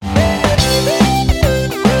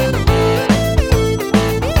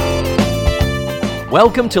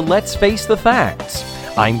Welcome to Let's Face the Facts.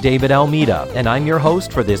 I'm David Almeida, and I'm your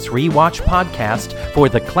host for this rewatch podcast for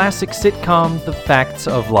the classic sitcom The Facts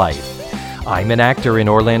of Life. I'm an actor in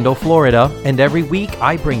Orlando, Florida, and every week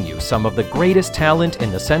I bring you some of the greatest talent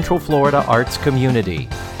in the Central Florida arts community.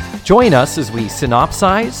 Join us as we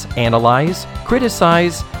synopsize, analyze,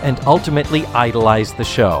 criticize, and ultimately idolize the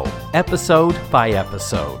show, episode by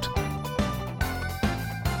episode.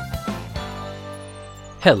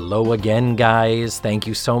 Hello again, guys. Thank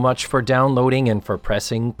you so much for downloading and for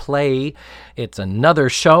pressing play. It's another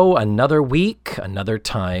show, another week, another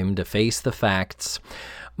time to face the facts.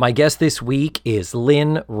 My guest this week is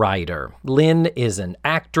Lynn Ryder. Lynn is an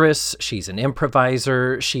actress. She's an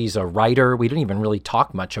improviser. She's a writer. We don't even really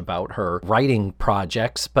talk much about her writing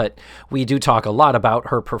projects, but we do talk a lot about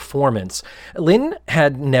her performance. Lynn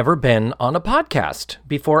had never been on a podcast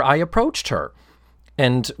before I approached her.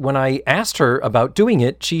 And when I asked her about doing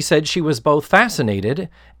it, she said she was both fascinated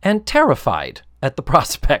and terrified at the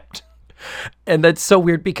prospect. And that's so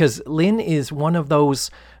weird because Lynn is one of those,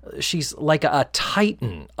 she's like a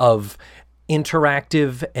titan of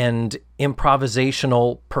interactive and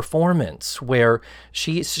improvisational performance where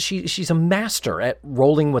she's a master at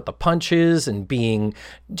rolling with the punches and being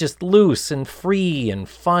just loose and free and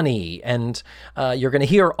funny. And you're going to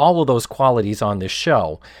hear all of those qualities on this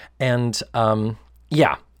show. And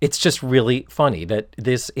yeah, it's just really funny that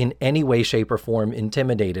this in any way, shape, or form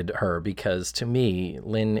intimidated her because to me,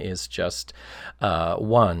 Lynn is just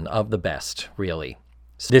one of the best, really.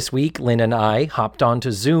 So this week, Lynn and I hopped onto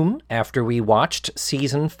Zoom after we watched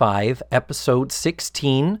Season 5, Episode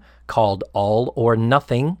 16, called All or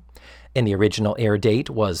Nothing, and the original air date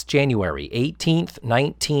was January 18th,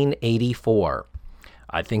 1984.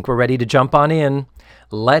 I think we're ready to jump on in.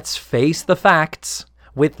 Let's face the facts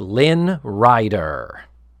with Lynn Ryder.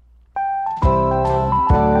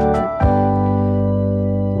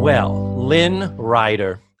 Well, Lynn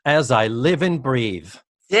Ryder, as I live and breathe.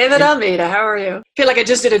 David Almeida, how are you? I feel like I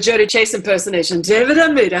just did a Jody Chase impersonation. David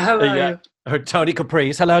Almeida, how are you? Her Tony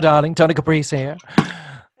Caprice. Hello, darling. Tony Caprice here.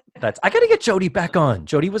 I got to get Jody back on.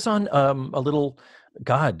 Jody was on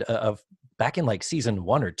back in like season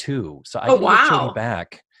 1 or 2. So I got to get Jody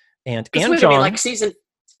back. And John. Like season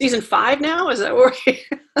 5 now? Is that where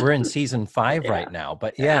we're in season 5 right now?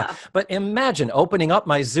 But yeah. But imagine opening up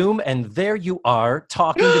my Zoom and there you are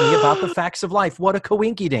talking to me about the facts of life. What a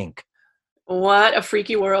coinky-dink. What a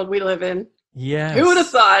freaky world we live in. Yes. Who would have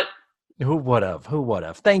thought? Who would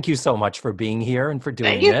have? Thank you so much for being here and for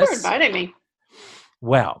doing this. Thank you for inviting me.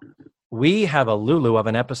 Well, we have a Lulu of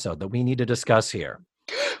an episode that we need to discuss here.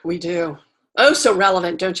 We do. Oh, so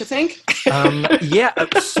relevant, don't you think? Yeah,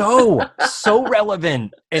 so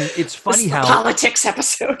relevant. And it's funny how politics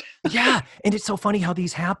episode. Yeah, and it's so funny how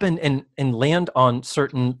these happen and land on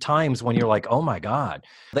certain times when you're like, oh my God.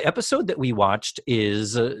 The episode that we watched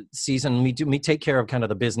is season, let me take care of kind of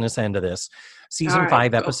the business end of this. Season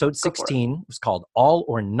 5, episode 16. It was called All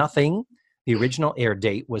or Nothing. The original air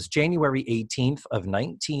date was January 18th of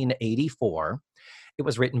 1984. It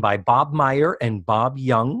was written by Bob Meyer and Bob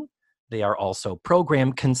Young. They are also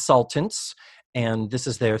program consultants, and this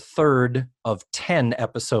is their 3rd of 10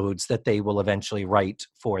 episodes that they will eventually write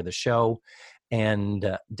for the show.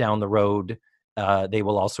 And down the road, they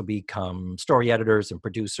will also become story editors and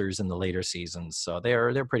producers in the later seasons. So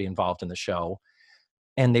they're pretty involved in the show.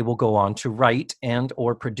 And they will go on to write and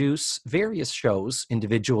or produce various shows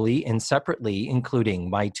individually and separately, including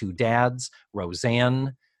My Two Dads,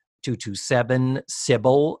 Roseanne, 227,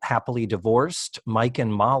 Sybil, Happily Divorced, Mike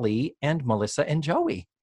and Molly, and Melissa and Joey.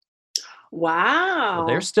 Wow. So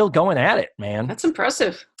they're still going at it, man. That's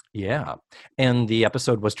impressive. Yeah. And the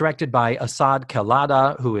episode was directed by Asad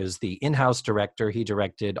Khalada, who is the in-house director. He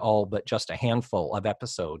directed all but just a handful of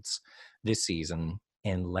episodes this season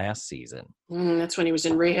and last season. That's when he was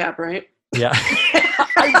in rehab, right? Yeah.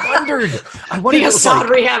 I wondered. The Asad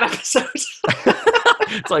rehab episode.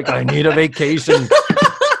 It's like, I need a vacation.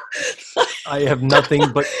 I have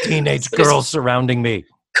nothing but teenage girls surrounding me.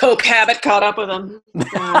 Coke habit caught up with him. He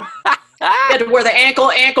had to wear the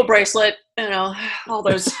ankle bracelet. You know, all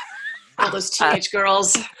those teenage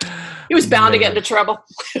girls. He was bound to get into trouble.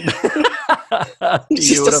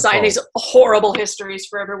 Just to sign these horrible histories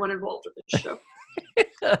for everyone involved with this show.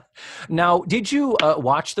 Now, did you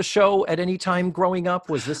watch the show at any time growing up?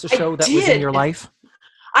 Was this a show that was in your life?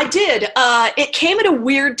 I did. It came at a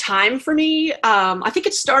weird time for me. I think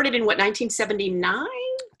it started in 1979?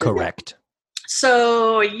 Correct.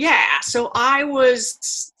 So, yeah. So I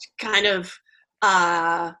was kind of,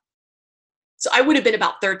 so I would have been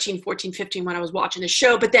about 13, 14, 15 when I was watching the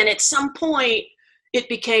show. But then at some point, it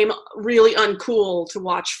became really uncool to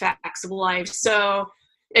watch Facts of Life. So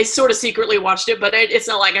I sort of secretly watched it, but it's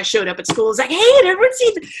not like I showed up at school. It's like, hey, did everyone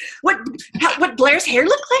see what Blair's hair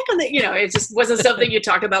looked like on the, it just wasn't something you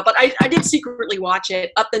talk about. But I did secretly watch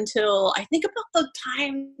it up until I think about the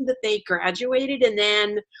time that they graduated. And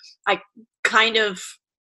then I kind of,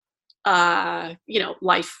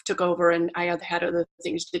 life took over and I had other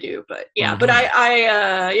things to do. But yeah, but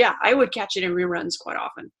I would catch it in reruns quite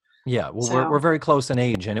often. Yeah, well, we're very close in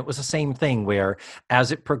age, and it was the same thing where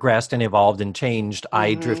as it progressed and evolved and changed,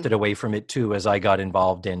 I drifted away from it too as I got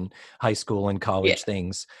involved in high school and college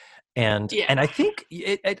things. And I think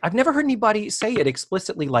I've never heard anybody say it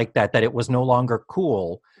explicitly like that it was no longer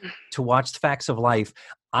cool to watch the Facts of Life.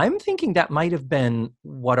 I'm thinking that might have been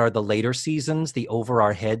what are the later seasons, the Over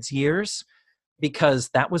Our Heads years,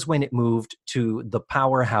 because that was when it moved to the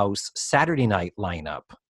powerhouse Saturday night lineup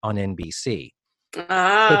on NBC. So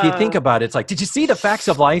if you think about it, it's like, did you see the Facts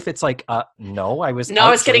of Life? It's like, no, I was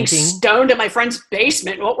getting stoned in my friend's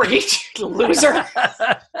basement. What were you, loser?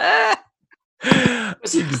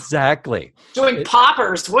 Exactly. Doing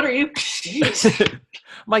poppers. What are you?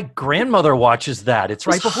 My grandmother watches that. It's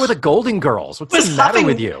right before the Golden Girls. What's the matter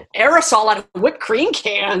with you? Aerosol out of whipped cream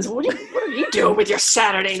cans. What are you doing with your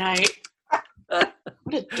Saturday night? What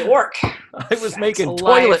a dork. I was making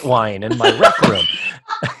toilet wine in my rec room.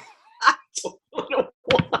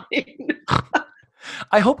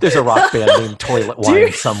 I hope there's a rock band named Toilet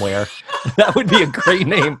Wine somewhere. That would be a great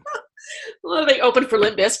name. Well, they opened for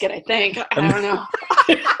Limp Bizkit, I think. I don't know.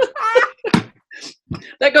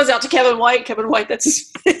 That goes out to Kevin White. Kevin White,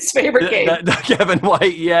 that's his favorite game. Kevin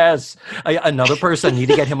White, yes. Another person. Need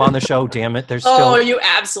to get him on the show, damn it. There's still you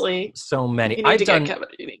absolutely. So many. You need to get Kevin.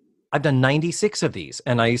 I've done 96 of these,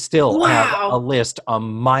 and I still have a list a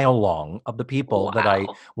mile long of the people that I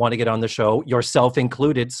want to get on the show, yourself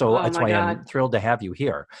included. So that's why I'm thrilled to have you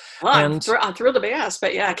here. Well, I'm thrilled to be asked,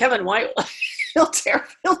 but yeah, Kevin White, he'll tear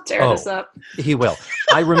this up. He will.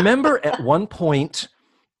 I remember at one point,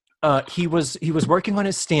 he was working on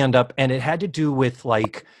his stand-up, and it had to do with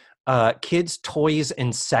like kids' toys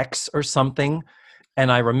and sex or something.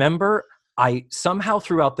 And I remember I somehow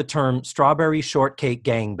threw out the term strawberry shortcake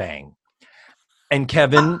gangbang. And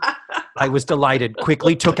Kevin, I was delighted,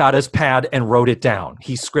 quickly took out his pad and wrote it down.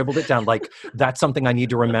 He scribbled it down like, that's something I need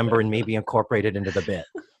to remember and maybe incorporate it into the bit.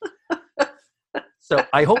 So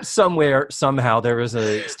I hope somewhere, somehow, there is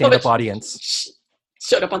a stand-up audience.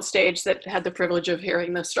 Showed up on stage that had the privilege of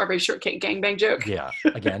hearing the strawberry shortcake gangbang joke. Yeah,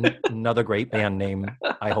 again, another great band name.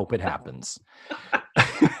 I hope it happens.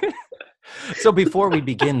 So before we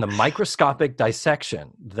begin the microscopic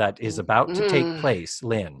dissection that is about to take place,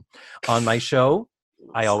 Lynn, on my show,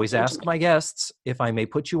 I always ask my guests if I may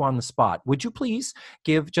put you on the spot. Would you please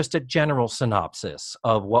give just a general synopsis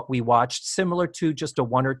of what we watched, similar to just a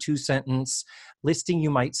 1 or 2 sentence listing you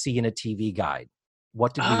might see in a TV guide?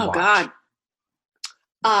 What did we watch?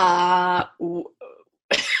 Oh,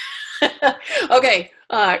 God. Okay.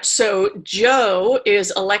 So Joe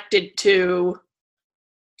is elected to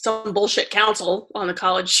some bullshit council on the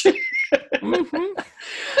college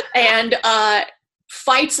and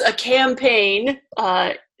fights a campaign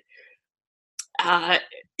in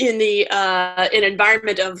an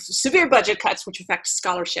environment of severe budget cuts, which affect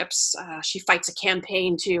scholarships. She fights a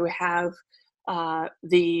campaign to have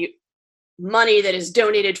the money that is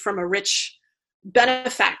donated from a rich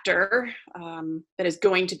benefactor that is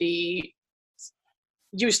going to be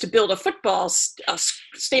used to build a football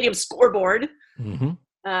stadium scoreboard.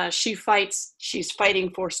 She's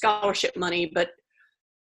fighting for scholarship money, but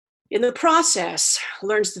in the process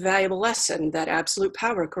learns the valuable lesson that absolute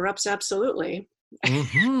power corrupts absolutely.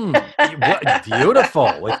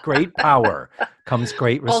 Beautiful. With great power comes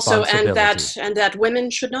great responsibility. Also, and that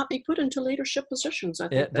women should not be put into leadership positions. I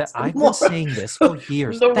think I've been saying this for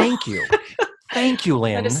years. Thank you. Thank you,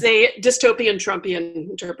 Lynn. That is the dystopian Trumpian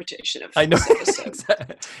interpretation of this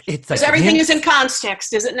episode. Because everything is in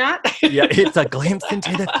context, is it not? Yeah, it's a glimpse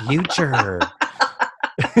into the future.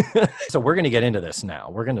 So we're going to get into this now.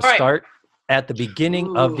 We're going to start at the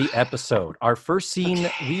beginning of the episode. Our first scene,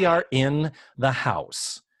 we are in the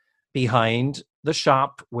house behind the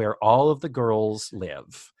shop where all of the girls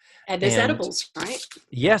live. Edna's Edibles, right?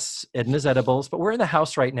 Yes, Edna's Edibles. But we're in the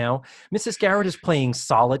house right now. Mrs. Garrett is playing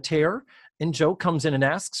solitaire. And Joe comes in and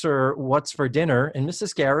asks her what's for dinner. And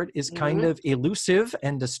Mrs. Garrett is kind of elusive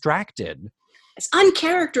and distracted. It's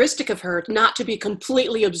uncharacteristic of her not to be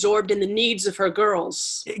completely absorbed in the needs of her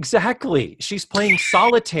girls. Exactly. She's playing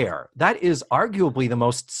solitaire. That is arguably the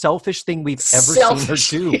most selfish thing we've ever seen her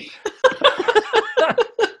do.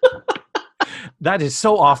 That is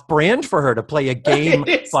so off-brand for her to play a game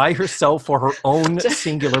It is. by herself for her own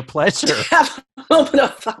singular pleasure. Have a moment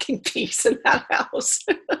of fucking peace in that house.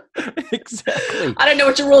 Exactly. I don't know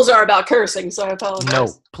what your rules are about cursing, so I apologize. No,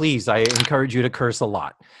 please, I encourage you to curse a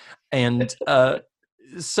lot. And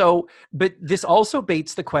but this also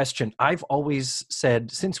baits the question. I've always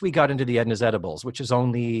said, since we got into the Edna's Edibles, which is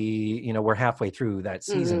only, we're halfway through that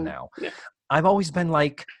season now, Yeah. I've always been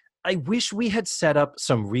like, I wish we had set up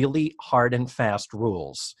some really hard and fast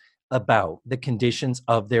rules about the conditions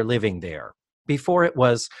of their living there. Before it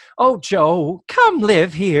was, oh, Joe, come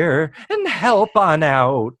live here and help on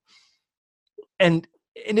out. And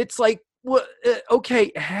it's like, well,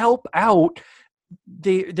 okay, help out.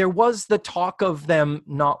 There was the talk of them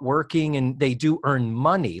not working, and they do earn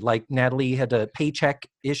money. Like Natalie had a paycheck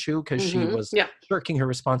issue because she was shirking her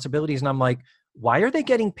responsibilities. And I'm like, why are they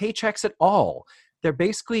getting paychecks at all? They're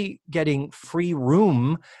basically getting free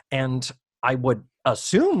room, and I would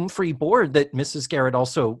assume free board, that Mrs. Garrett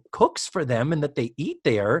also cooks for them and that they eat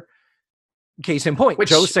there. Case in point,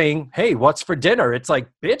 Joe saying, hey, what's for dinner? It's like,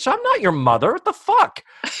 bitch, I'm not your mother. What the fuck?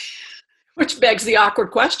 Which begs the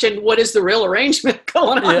awkward question, what is the real arrangement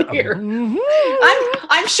going on here? Mm-hmm.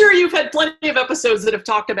 I'm sure you've had plenty of episodes that have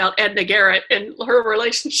talked about Edna Garrett and her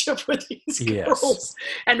relationship with these girls.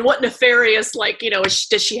 And what nefarious,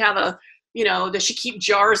 does she have does she keep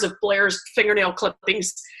jars of Blair's fingernail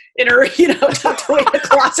clippings in her, tucked away in a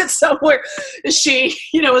closet somewhere? Is she,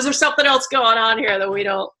 is there something else going on here that we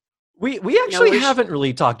don't? We actually haven't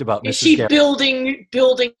really talked about Mrs. Is she Garrett.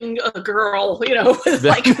 building a girl, with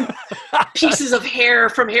like pieces of hair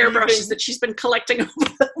from hairbrushes that she's been collecting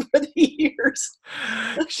over the years?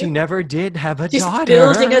 She never did have a She's daughter.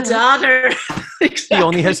 Building a daughter. Exactly. She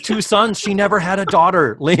only has 2 sons. She never had a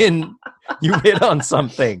daughter. Lynn, you hit on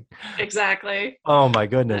something. Exactly. Oh my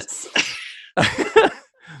goodness.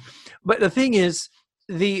 But the thing is,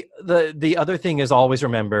 the other thing is, always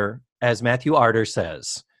remember, as Matthew Arter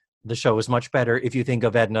says, the show is much better if you think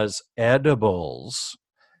of Edna's Edibles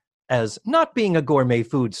as not being a gourmet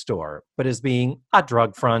food store, but as being a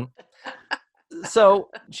drug front.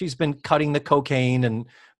 So she's been cutting the cocaine and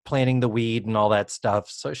planting the weed and all that stuff.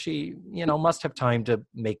 So she, must have time to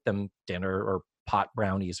make them dinner or pot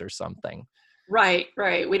brownies or something. Right.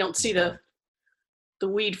 We don't see the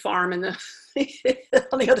weed farm on the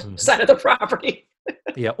other side of the property.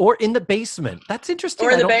 Yeah, or in the basement. That's interesting.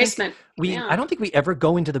 Or in the basement. I don't think we ever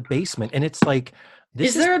go into the basement, and it's like,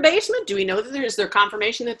 is there a basement? Do we know that is there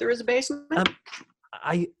confirmation that there is a basement?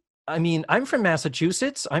 I mean, I'm from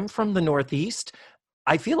Massachusetts. I'm from the Northeast.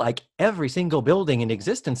 I feel like every single building in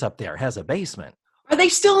existence up there has a basement. Are they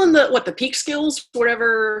still in the Peekskills,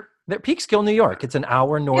 whatever? They're Peekskill, New York. It's an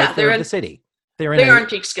hour north of the city. They are in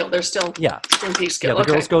Peekskill. They're still in Peekskill. Yeah, the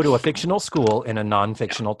girls go to a fictional school in a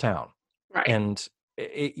non-fictional town. Right. And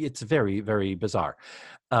it's very, very bizarre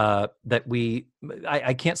that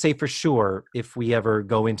I can't say for sure if we ever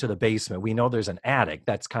go into the basement. We know there's an attic.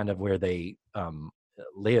 That's kind of where they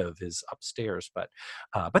live, is upstairs. But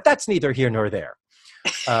that's neither here nor there.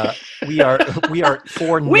 We are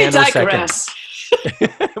 4 we nanoseconds. Digress.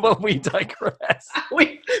 Well, we digress.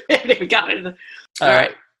 we got it. All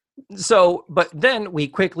right. So, but then we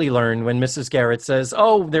quickly learn when Mrs. Garrett says,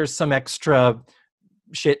 oh, there's some extra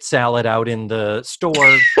shit salad out in the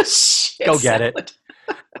store. Go get it.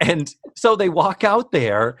 And so they walk out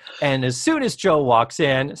there, and as soon as Joe walks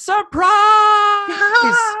in, surprise!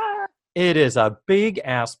 It is a big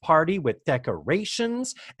ass party with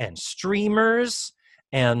decorations and streamers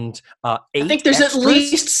and 8 I think there's extras. At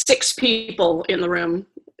least 6 people in the room.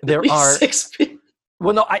 There are 6 people.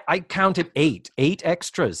 Well, no, I counted 8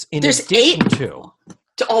 extras in There's addition 8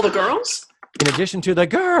 to all the girls. In addition to the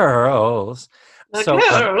girls.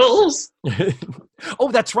 Girls.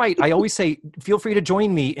 Oh, that's right. I always say, feel free to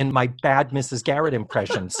join me in my bad Mrs. Garrett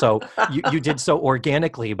impression. So you did so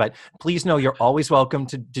organically, but please know you're always welcome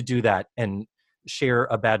to do that and share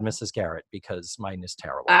a bad Mrs. Garrett, because mine is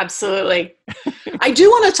terrible. Absolutely. I do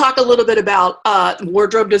want to talk a little bit about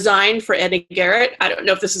wardrobe design for Edna Garrett. I don't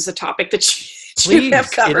know if this is a topic that you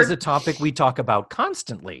have covered. It is a topic we talk about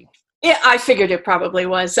constantly. Yeah, I figured it probably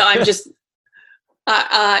was. So I'm just...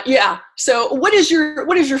 yeah. So what is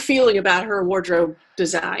your feeling about her wardrobe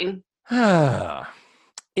design?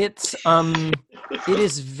 It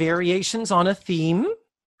is variations on a theme,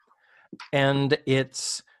 and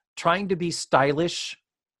it's trying to be stylish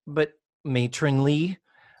but matronly.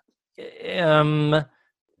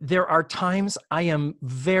 There are times I am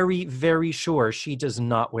very, very sure she does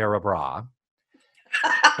not wear a bra,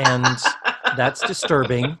 and that's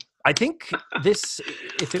disturbing. I think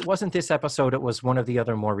if it wasn't this episode, it was one of the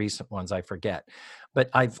other more recent ones. I forget, but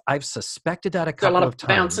I've suspected that a There's a lot couple of of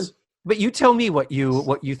bouncing. times. But you tell me what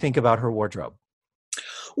you think about her wardrobe.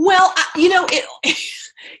 Well,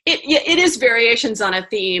 it is variations on a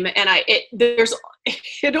theme, and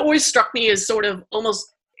it always struck me as sort of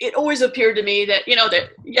almost. It always appeared to me that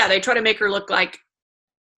they try to make her look like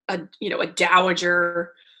a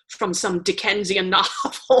dowager from some Dickensian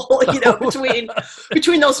novel,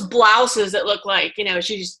 between those blouses that look like,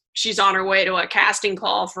 she's on her way to a casting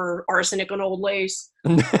call for Arsenic and Old Lace.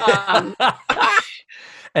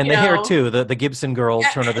 And the hair too, the Gibson Girls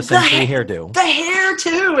turn of the century hairdo. The hair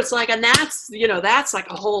too. It's like, and that's like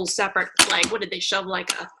a whole separate, like, what did they shove,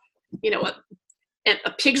 like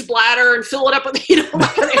a pig's bladder and fill it up with,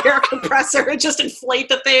 like an air compressor and just inflate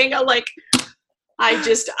the thing. Her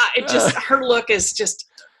look is just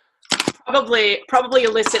probably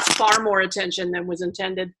elicits far more attention than was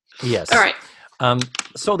intended. Yes. All right.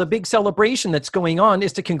 So the big celebration that's going on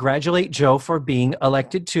is to congratulate Jo for being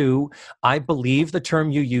elected to, I believe the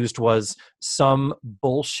term you used was some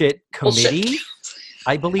bullshit committee. Bullshit.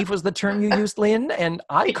 I believe was the term you used, Lynn, and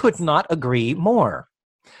I could not agree more.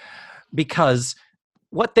 Because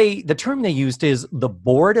the term they used is the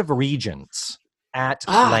Board of Regents at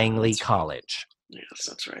Langley College. Yes,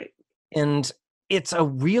 that's right. And it's a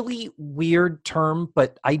really weird term,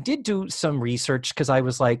 but I did do some research because I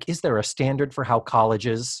was like, is there a standard for how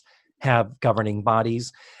colleges have governing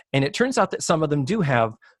bodies? And it turns out that some of them do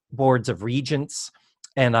have boards of regents.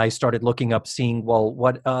 And I started looking up, seeing, well,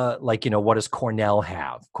 what does Cornell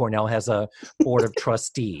have? Cornell has a board of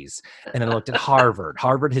trustees. And then I looked at Harvard.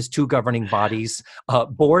 Harvard has two governing bodies,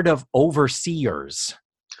 board of overseers.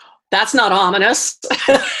 That's not ominous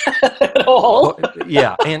at all.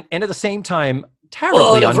 Yeah. And at the same time,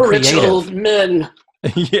 terribly uncreative. Old men.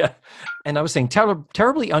 Yeah. And I was saying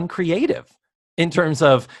terribly uncreative in terms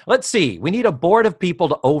of, let's see, we need a board of people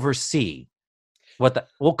to oversee.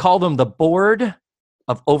 We'll call them the Board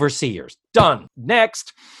of Overseers. Done.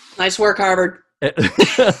 Next. Nice work, Harvard.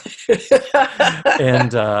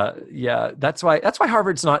 And that's why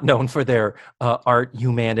Harvard's not known for their art,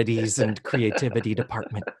 humanities, and creativity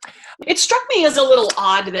department. It struck me as a little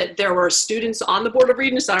odd that there were students on the Board of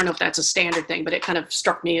Regents. I don't know if that's a standard thing, but it kind of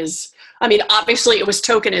struck me as, obviously it was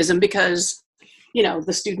tokenism because,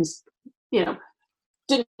 the students, didn't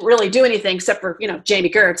really do anything except for, Jamie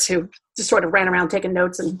Gertz, who just sort of ran around taking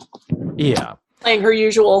notes and playing her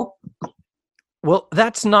usual. Well,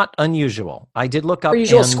 that's not unusual. I did look up her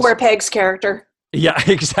usual Square Pegs character. Yeah,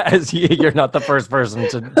 exactly. You're not the first person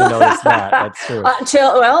to notice that. That's true.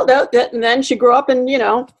 And then she grew up and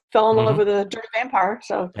fell in love with a dirty vampire.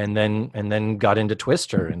 So and then got into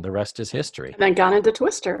Twister, and the rest is history. And then got into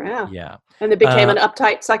Twister, yeah. Yeah. And then became an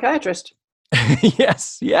uptight psychiatrist.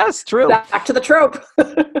 Yes, true. Back to the trope.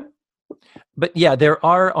 But yeah, there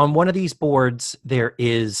are, on one of these boards, there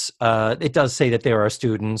is, it does say that there are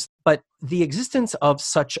students, but the existence of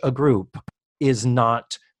such a group is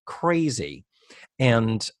not crazy.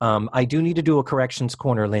 And I do need to do a corrections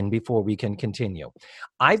corner, Lynn, before we can continue.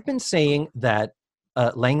 I've been saying that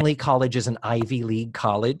Langley College is an Ivy League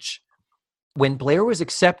college. When Blair was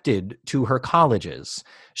accepted to her colleges,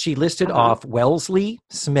 she listed off Wellesley,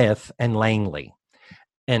 Smith, and Langley.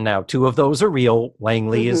 And now two of those are real.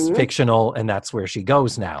 Langley is fictional, and that's where she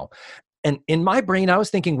goes now. And in my brain, I was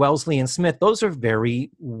thinking Wellesley and Smith, those are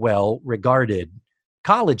very well-regarded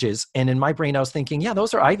colleges. And in my brain, I was thinking, yeah,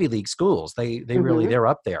 those are Ivy League schools. They really, they're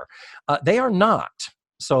up there. They are not.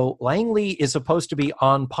 So Langley is supposed to be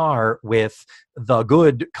on par with the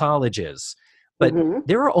good colleges. But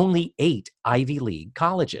there are only 8 Ivy League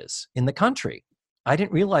colleges in the country. I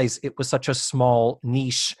didn't realize it was such a small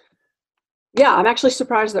niche. Yeah, I'm actually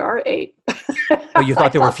surprised there are 8. Oh, you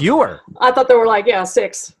thought there were fewer? I thought there were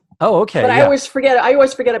 6. Oh, okay. But I always forget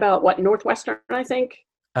about what, Northwestern, I think.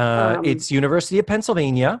 It's University of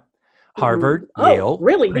Pennsylvania, Harvard, Yale,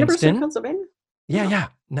 really? Princeton. University of Pennsylvania? Yeah. Isn't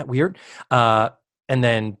that weird? And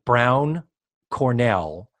then Brown,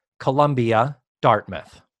 Cornell, Columbia,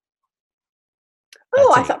 Dartmouth.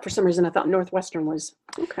 I thought for some reason Northwestern was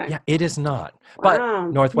okay. Yeah, it is not. But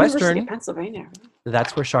Northwestern, University of Pennsylvania.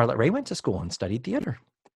 That's where Charlotte Rae went to school and studied theater.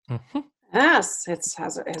 Yes, it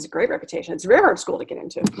has a great reputation. It's a very hard school to get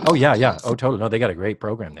into. Oh, yeah. Oh, totally. No, they got a great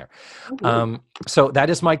program there. So that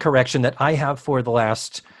is my correction that I have for the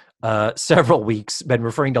last several weeks been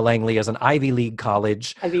referring to Langley as an Ivy League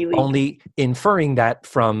college, only inferring that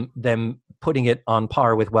from them putting it on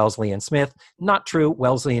par with Wellesley and Smith. Not true.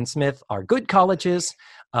 Wellesley and Smith are good colleges,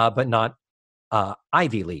 but not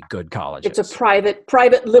Ivy League good colleges. It's a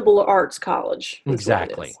private liberal arts college.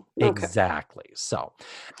 Exactly. Okay. Exactly. So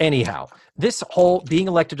anyhow, this whole being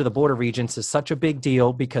elected to the Board of Regents is such a big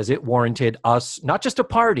deal because it warranted us not just a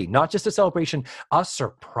party, not just a celebration, a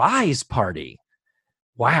surprise party.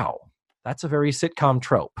 Wow. That's a very sitcom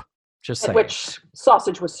trope. Just saying. Which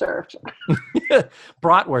sausage was served.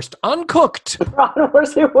 Bratwurst, uncooked.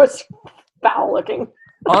 Bratwurst, it was foul looking.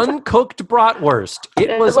 Uncooked bratwurst.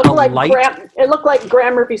 It was looked a like light. It looked like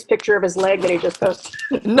Graham Murphy's picture of his leg that he just posted.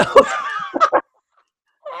 No.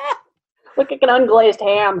 Look like an unglazed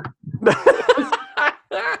ham.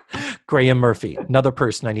 Graham Murphy, another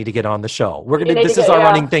person I need to get on the show. This is our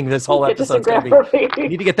running thing. This whole episode's going to be. We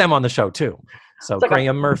need to get them on the show too. So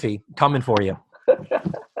Graham Murphy, coming for you.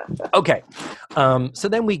 Okay. So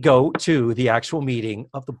then we go to the actual meeting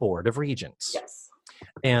of the Board of Regents. Yes.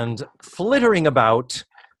 And flittering about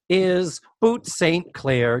is Boot St.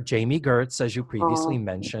 Clair, Jamie Gertz, as you previously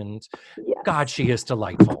mentioned. Yes. God, she is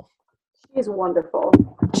delightful. She is wonderful.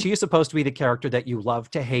 She is supposed to be the character that you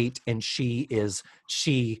love to hate, and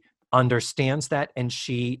she understands that, and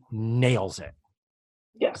she nails it.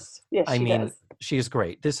 Yes, I mean, does. She is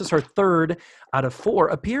great. This is her 3rd out of 4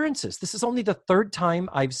 appearances. This is only the 3rd time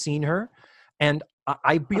I've seen her, and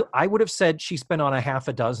I would have said she's been on a half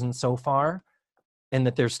a dozen so far, and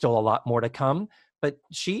that there's still a lot more to come. But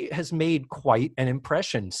she has made quite an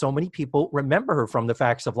impression. So many people remember her from The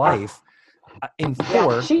Facts of Life. In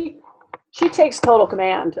 4, she takes total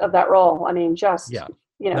command of that role. I mean,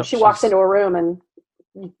 she walks into a room and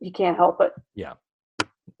you can't help it. Yeah.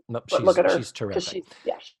 But look at her. She's terrific.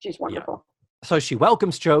 She's wonderful. Yeah. So she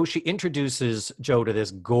welcomes Joe. She introduces Joe to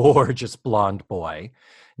this gorgeous blonde boy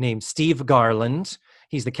named Steve Garland.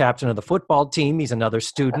 He's the captain of the football team. He's another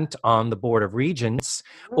student on the Board of Regents,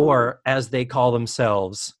 or as they call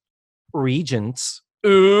themselves, Regents.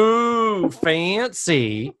 Ooh,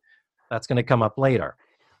 fancy. That's going to come up later.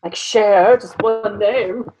 Like Cher, just one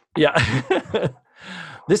name. Yeah.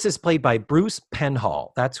 This is played by Bruce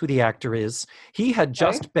Penhall. That's who the actor is. He had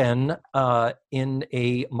just been in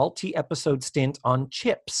a multi-episode stint on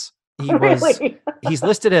Chips. He's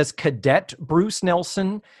listed as Cadet Bruce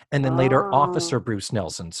Nelson and then later Officer Bruce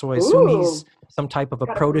Nelson. So I assume he's some type of a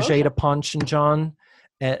protege to Ponch and John.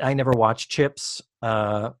 And I never watched Chips. It's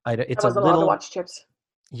I wasn't allowed to watch Chips.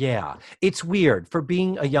 Yeah, it's weird. For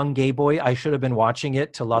being a young gay boy, I should have been watching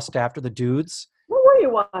it to lust after the dudes. What were you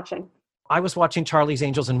watching? I was watching Charlie's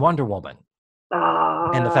Angels and Wonder Woman.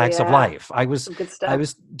 And The Facts of Life. I was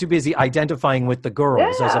too busy identifying with the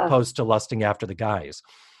girls as opposed to lusting after the guys.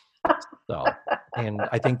 So, and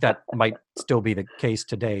I think that might still be the case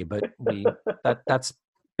today, but that's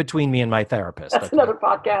between me and my therapist. That's another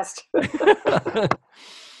podcast.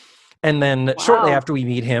 And then shortly after we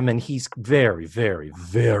meet him, and he's very, very,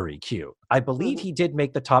 very cute. I believe he did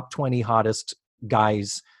make the top 20 hottest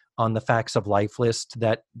guys on the Facts of Life list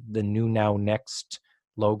that the New Now Next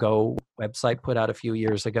logo website put out a few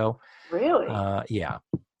years ago. Really? Yeah.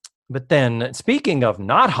 But then, speaking of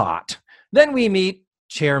not hot, then we meet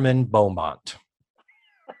Chairman Beaumont.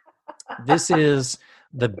 This is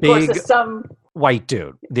the big white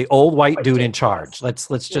dude, the old white dude in charge. Let's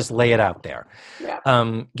just lay it out there.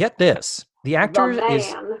 Yeah. Get this. The actor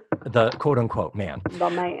is the quote unquote man. The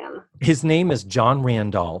man. His name is John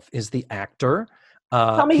Randolph, is the actor.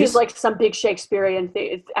 Tell me he's like some big Shakespearean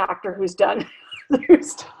actor who's done.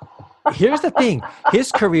 Here's the thing.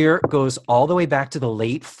 His career goes all the way back to the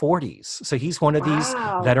late 40s. So he's one of these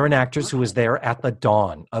veteran actors who was there at the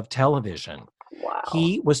dawn of television. Wow.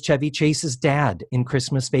 He was Chevy Chase's dad in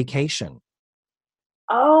Christmas Vacation.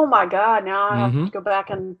 Oh my God. Now I have to go back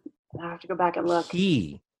and look.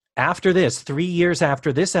 After this, 3 years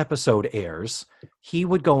after this episode airs, he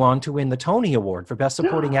would go on to win the Tony Award for Best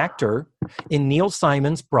Supporting Actor in Neil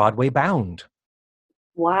Simon's Broadway Bound.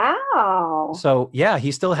 Wow. So, yeah,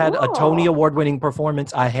 he still had a Tony Award-winning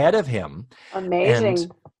performance ahead of him.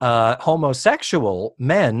 Amazing. And homosexual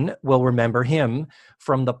men will remember him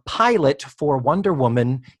from the pilot for Wonder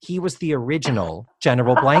Woman. He was the original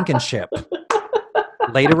General Blankenship.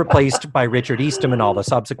 Later replaced by Richard Eastham in all the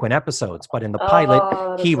subsequent episodes. But in the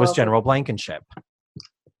pilot, he was General Blankenship.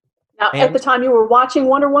 Now, at the time you were watching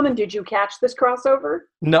Wonder Woman, did you catch this crossover?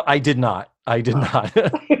 No, I did not.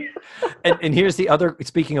 And here's the other,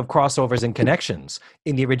 speaking of crossovers and connections.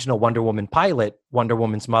 In the original Wonder Woman pilot, Wonder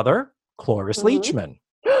Woman's mother, Cloris Leachman.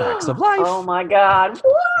 Facts of Life. Oh my God.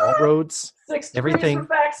 All roads, 6 everything. From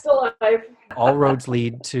Facts to Life. All roads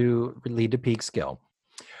lead to Peekskill.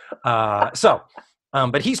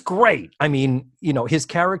 But he's great. I mean, his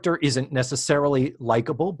character isn't necessarily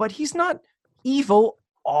likable, but he's not evil,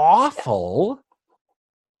 awful.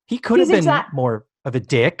 He could have been more of a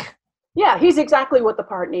dick. Yeah, he's exactly what the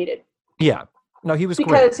part needed. Yeah. No, he was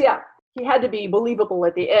because, great. he had to be believable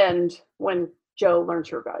at the end when Jo learns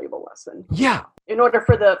her valuable lesson. Yeah. In order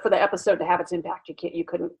for the episode to have its impact, they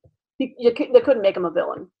couldn't make him a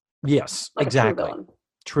villain. Yes, like exactly. A true villain.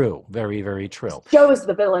 True. Very, very true. Jo is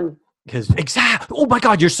the villain. Because Oh my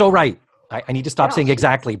God, you're so right. I need to stop saying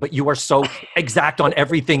exactly, but you are so exact on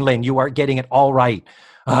everything, Lynn. You are getting it all right.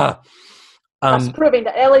 That's proving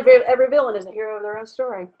that every villain is a hero of their own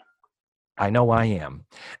story. I know I am.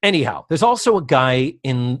 Anyhow, there's also a guy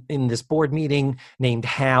in this board meeting named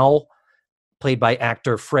Hal, played by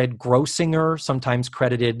actor Fred Grossinger, sometimes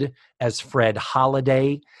credited as Fred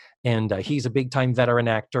Holiday. And he's a big-time veteran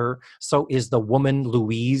actor. So is the woman,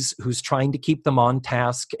 Louise, who's trying to keep them on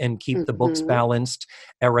task and keep the books balanced,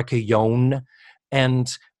 Erica Yone. And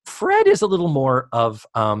Fred is a little more of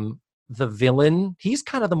the villain. He's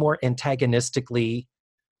kind of the more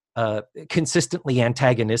consistently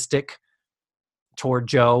antagonistic toward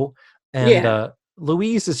Jo. And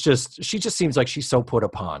Louise is she just seems like she's so put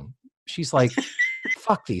upon. She's like,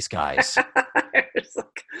 fuck these guys.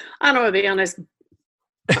 I don't want to be honest.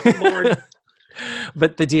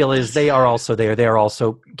 But the deal is they are also there. They're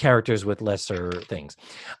also characters with lesser things.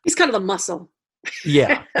 He's kind of the muscle.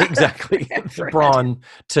 Yeah, exactly. The brawn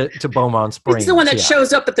to Beaumont's brain. He's the one that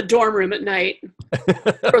shows up at the dorm room at night.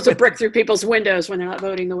 Throws a brick through people's windows when they're not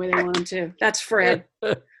voting the way they want him to. That's Fred.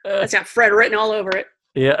 That's got Fred written all over it.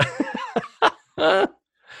 Yeah.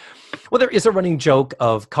 Well, there is a running joke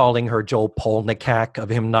of calling her Joel Polnikak, of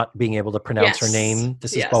him not being able to pronounce her name.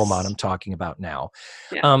 This is Beaumont I'm talking about now.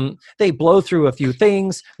 Yeah. They blow through a few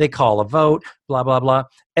things. They call a vote, blah, blah, blah.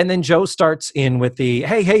 And then Jo starts in with the,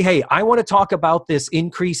 hey, I want to talk about this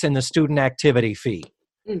increase in the student activity fee.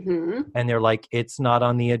 Mm-hmm. And they're like, it's not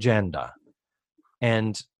on the agenda.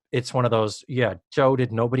 And it's one of those, Jo,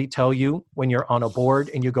 did nobody tell you when you're on a board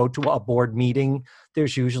and you go to a board meeting,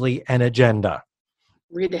 there's usually an agenda.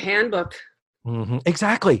 Read the handbook. Mm-hmm.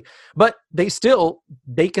 Exactly. But they still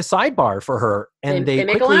make a sidebar for her, and they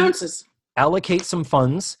make allowances, allocate some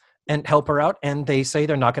funds and help her out. And they say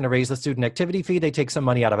they're not going to raise the student activity fee. They take some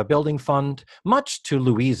money out of a building fund, much to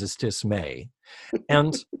Louise's dismay.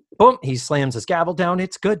 And boom, he slams his gavel down.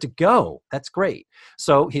 It's good to go. That's great.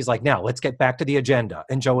 So he's like, now let's get back to the agenda.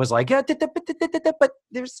 And Jo was like, but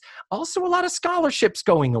there's also a lot of scholarships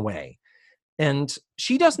going away. And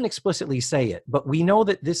she doesn't explicitly say it, but we know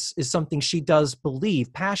that this is something she does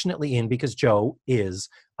believe passionately in because Jo is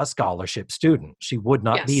a scholarship student. She would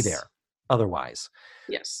not be there otherwise.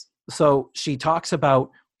 Yes. So she talks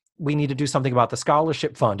about, we need to do something about the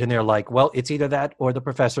scholarship fund. And they're like, well, it's either that or the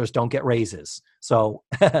professors don't get raises. So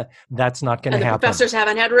that's not going to happen. The professors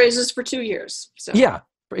haven't had raises for 2 years. So. Yeah,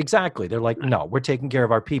 exactly. They're like, no, we're taking care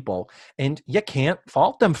of our people. And you can't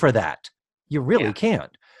fault them for that. You really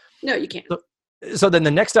can't. No, you can't. So then the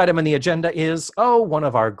next item on the agenda is, one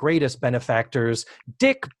of our greatest benefactors,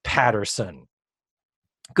 Dick Patterson.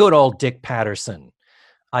 Good old Dick Patterson.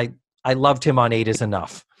 I loved him on 8 is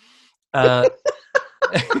Enough.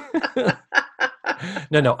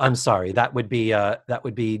 No, I'm sorry. That would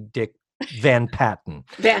be Dick Van Patten.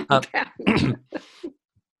 Van Patten.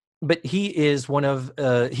 But he is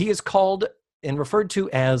he is called and referred to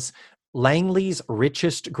as Langley's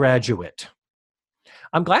richest graduate.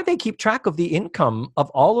 I'm glad they keep track of the income of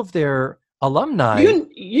all of their alumni.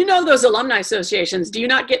 You know those alumni associations. Do you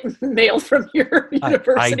not get mail from your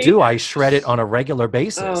university? I do. I shred it on a regular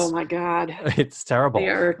basis. Oh, my God. It's terrible.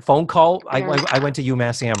 Phone call. I went to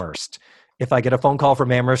UMass Amherst. If I get a phone call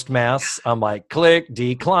from Amherst, Mass, I'm like, click,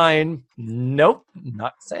 decline. Nope,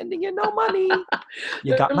 not sending you no money.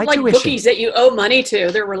 You got my tuition. Bookies that you owe money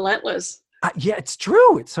to. They're relentless. Yeah, it's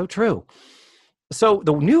true. It's so true. So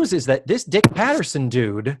the news is that this Dick Patterson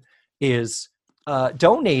dude is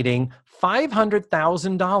donating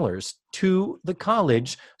 $500,000 to the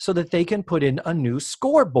college so that they can put in a new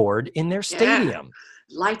scoreboard in their stadium.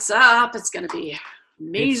 Lights up. It's going to be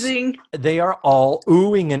amazing. They are all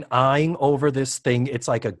oohing and eyeing over this thing. It's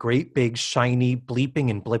like a great big shiny bleeping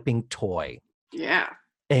and blipping toy. Yeah.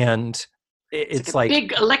 And it's like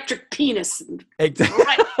big electric penis.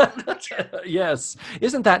 Yes.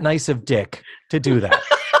 Isn't that nice of Dick to do that?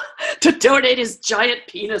 To donate his giant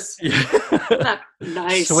penis.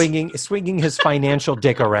 Nice. Swinging his financial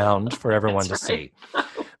dick around for everyone to see.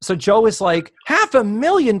 So Jo is like,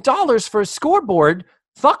 $500,000 for a scoreboard.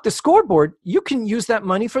 Fuck the scoreboard. You can use that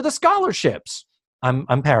money for the scholarships.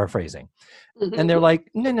 I'm paraphrasing. Mm-hmm. And they're like,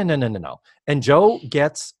 no. And Jo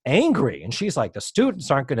gets angry. And she's like, the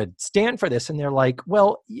students aren't going to stand for this. And they're like,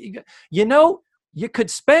 well, You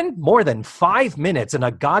could spend more than 5 minutes in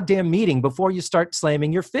a goddamn meeting before you start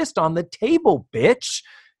slamming your fist on the table, bitch.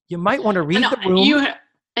 You might want to read the room.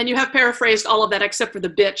 You have paraphrased all of that except for the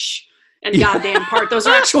bitch and goddamn part. Those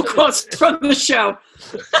are actual quotes from the show.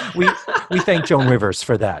 We thank Joan Rivers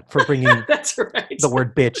for that, for bringing That's right. the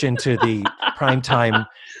word bitch into the primetime.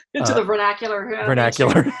 Into the vernacular.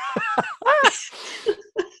 Vernacular.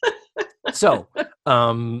 So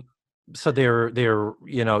they're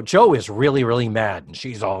Joe is really, really mad, and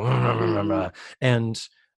she's all and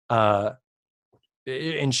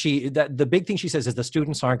the big thing she says is the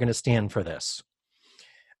students aren't going to stand for this.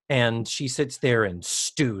 And she sits there and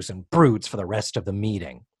stews and broods for the rest of the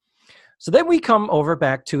meeting. So then we come over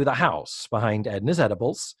back to the house behind Edna's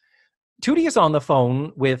Edibles. Tootie is on the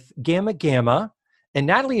phone with Gamma Gamma, and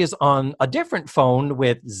Natalie is on a different phone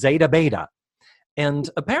with Zeta Beta. And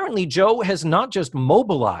apparently Joe has not just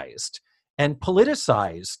mobilized and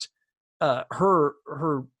politicized her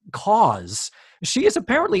cause. She is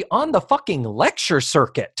apparently on the fucking lecture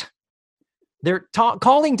circuit. They're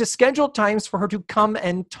calling to schedule times for her to come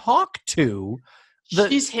and talk to.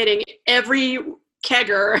 She's hitting every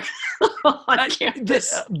kegger on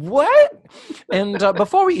campus. What? And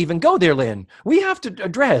before we even go there, Lynn, we have to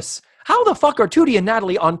address, how the fuck are Tootie and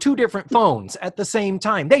Natalie on 2 different phones at the same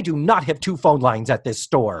time? They do not have 2 phone lines at this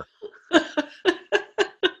store.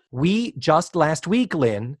 We just last week,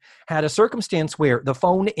 Lynn, had a circumstance where the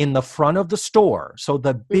phone in the front of the store, so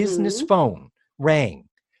the business phone, rang.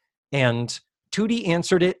 And Tootie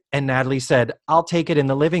answered it, and Natalie said, I'll take it in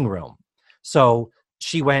the living room. So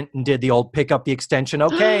she went and did the old pick up the extension.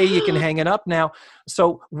 Okay, you can hang it up now.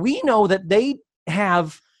 So we know that they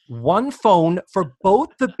have one phone for both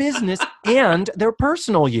the business and their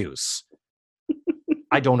personal use.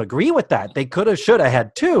 I don't agree with that. They could have, should have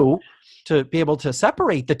had 2 to be able to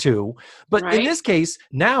separate the 2. But in this case,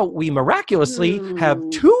 now we miraculously have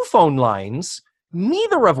 2 phone lines,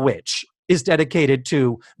 neither of which is dedicated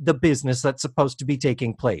to the business that's supposed to be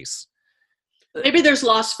taking place. Maybe there's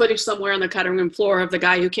lost footage somewhere on the cutting room floor of the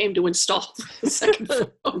guy who came to install the second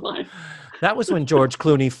phone line. That was when George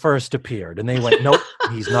Clooney first appeared, and they went, nope,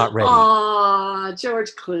 he's not ready. Aw,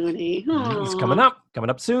 George Clooney. Aww. He's coming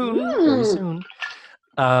up soon, very soon.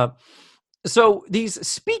 So these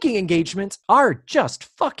speaking engagements are just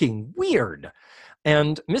fucking weird.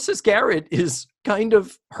 And Mrs. Garrett is kind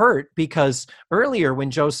of hurt because earlier when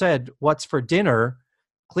Joe said, what's for dinner?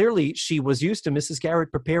 Clearly she was used to Mrs.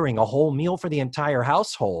 Garrett preparing a whole meal for the entire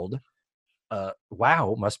household.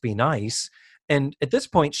 Wow, must be nice. And at this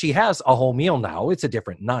point, she has a whole meal now. It's a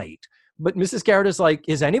different night. But Mrs. Garrett is like,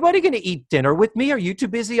 is anybody going to eat dinner with me? Are you too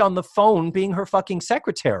busy on the phone being her fucking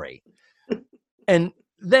secretary? And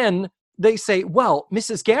then they say, well,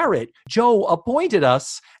 Mrs. Garrett, Joe appointed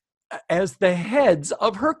us as the heads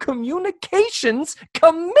of her communications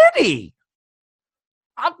committee.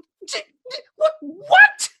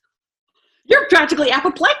 What? You're practically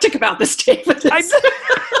apoplectic about this, David.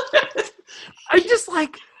 I'm just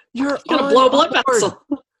like, you're gonna blow a blood vessel.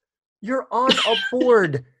 You're on a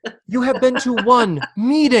board. You have been to one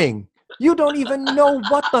meeting. You don't even know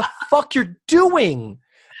what the fuck you're doing.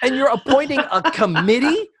 And you're appointing a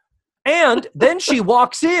committee? And then she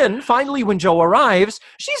walks in, finally when Joe arrives,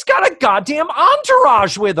 she's got a goddamn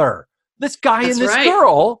entourage with her. This guy and this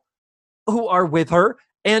girl who are with her.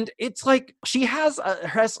 And it's like she has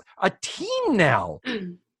a team now.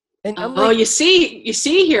 And I'm like, you see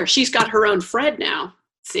here, she's got her own Fred now.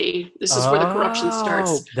 See, this is where the corruption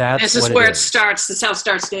starts. This is where it starts. This is how it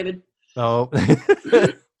starts, David. Oh.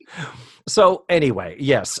 So anyway,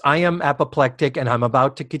 yes, I am apoplectic and I'm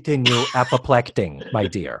about to continue apoplecting, my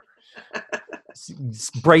dear.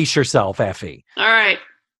 Brace yourself, Effie. All right.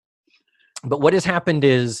 But what has happened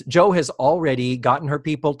is Joe has already gotten her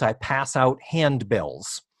people to pass out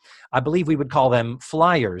handbills. I believe we would call them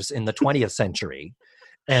flyers in the 20th century.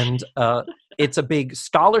 And it's a big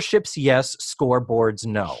scholarships, yes, scoreboards,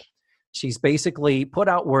 no. She's basically put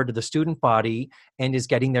out word to the student body and is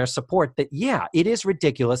getting their support that, yeah, it is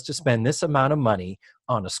ridiculous to spend this amount of money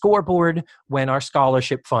on a scoreboard when our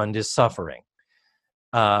scholarship fund is suffering.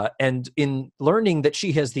 And in learning that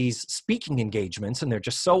she has these speaking engagements, and they're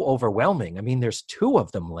just so overwhelming. I mean, there's 2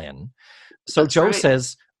 of them, Lynn. So That's Joe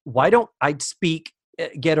says, why don't I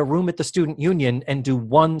get a room at the student union and do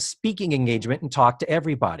one speaking engagement and talk to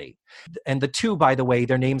everybody? And the 2, by the way,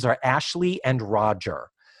 their names are Ashley and Roger.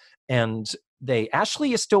 And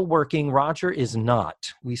Ashley is still working. Roger is not.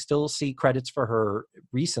 We still see credits for her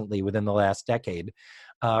recently within the last decade.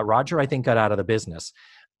 Roger, I think, got out of the business.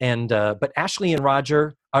 And but Ashley and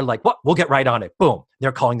Roger are like, what? We'll get right on it. Boom.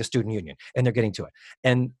 They're calling the student union and they're getting to it.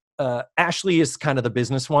 And Ashley is kind of the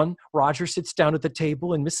business one. Roger sits down at the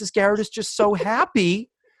table, and Mrs. Garrett is just so happy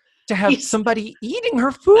to have somebody eating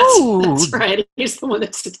her food. That's right. He's the one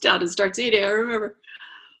that sits down and starts eating. I remember.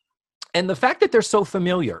 And the fact that they're so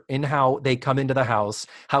familiar in how they come into the house,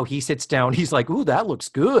 how he sits down, he's like, ooh, that looks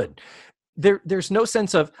good. There's no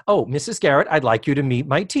sense of, oh, Mrs. Garrett, I'd like you to meet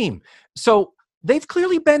my team. So they've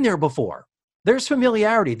clearly been there before. There's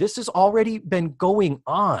familiarity. This has already been going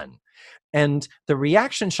on. And the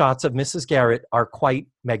reaction shots of Mrs. Garrett are quite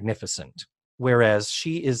magnificent. Whereas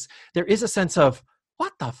there is a sense of,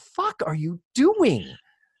 what the fuck are you doing?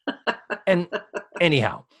 And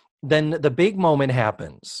anyhow, then the big moment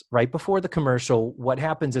happens right before the commercial. What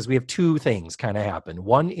happens is we have two things kind of happen.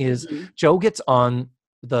 One is Joe gets on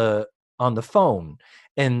the phone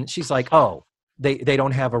and she's like, oh, they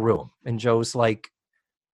don't have a room. And Joe's like,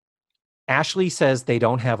 Ashley says they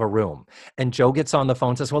don't have a room. And Joe gets on the phone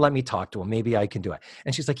and says, well, let me talk to him. Maybe I can do it.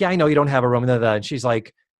 And she's like, yeah, I know you don't have a room. And she's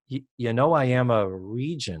like, you know, I am a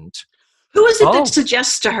regent. Who is it that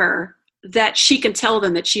suggests to her that she can tell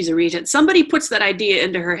them that she's a regent? Somebody puts that idea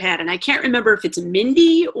into her head. And I can't remember if it's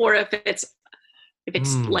Mindy or if it's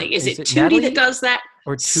like, is it Tootie Natalie that does that?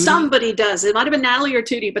 Or Tootie? Somebody does. It might have been Natalie or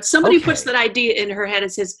Tootie, but somebody puts that idea in her head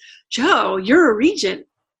and says, Joe, you're a regent.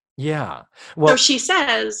 Yeah. Well,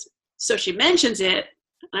 so she mentions it,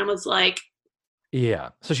 and I was like... Yeah.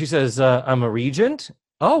 So she says, I'm a regent?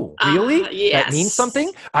 Oh, really? Yes. That means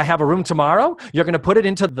something? I have a room tomorrow? You're going to put it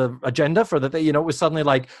into the agenda for the... it was suddenly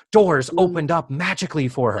like doors opened up magically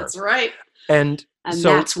for her. That's right. And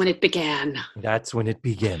so, that's when it began. That's when it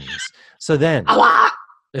begins. So then... Allah!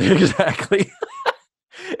 Exactly.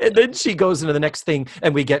 And then she goes into the next thing,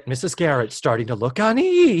 and we get Mrs. Garrett starting to look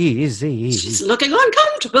uneasy. She's looking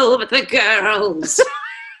uncomfortable with the girls.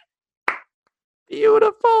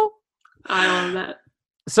 Beautiful. I love that.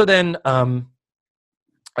 So then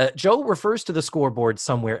Joe refers to the scoreboard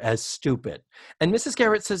somewhere as stupid. And Mrs.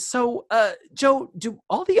 Garrett says, so, Joe, do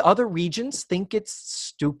all the other regents think it's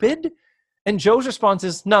stupid? And Joe's response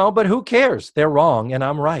is, no, but who cares? They're wrong and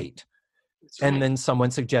I'm right. And then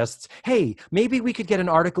someone suggests, hey, maybe we could get an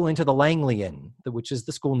article into the Langlian, which is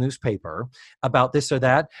the school newspaper, about this or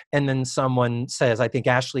that. And then someone says, I think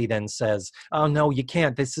Ashley then says, oh, no, you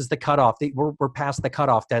can't. This is the cutoff. We're past the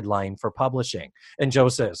cutoff deadline for publishing. And Joe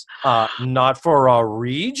says, not for a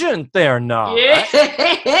regent, they're not.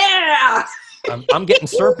 Yeah. I'm getting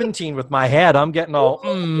serpentine with my head. I'm getting all,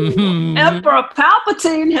 Emperor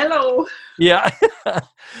Palpatine, hello. Yeah.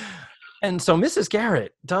 And so Mrs.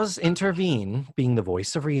 Garrett does intervene, being the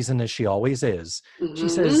voice of reason as she always is. Mm-hmm. She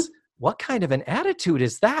says, what kind of an attitude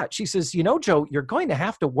is that? She says, Joe, you're going to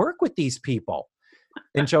have to work with these people.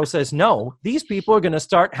 And Joe says, no, these people are going to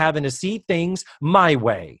start having to see things my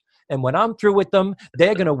way. And when I'm through with them,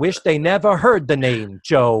 they're going to wish they never heard the name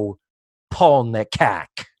Joe Polnikak.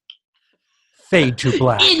 Fade to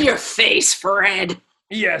black. In your face, Fred.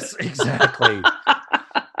 Yes, exactly.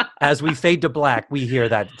 As we fade to black, we hear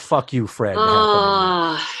that "fuck you, Fred."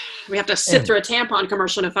 We have to sit through a tampon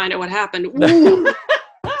commercial to find out what happened. Ooh,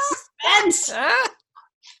 suspense.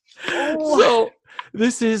 So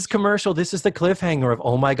this is commercial. This is the cliffhanger of,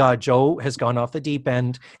 oh my God, Joe has gone off the deep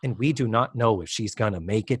end, and we do not know if she's gonna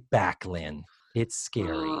make it back, Lynn. It's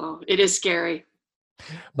scary. Oh, it is scary.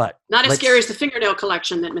 But not as scary as the fingernail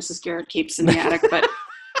collection that Mrs. Garrett keeps in the attic, but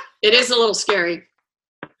it is a little scary.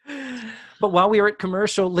 But while we were at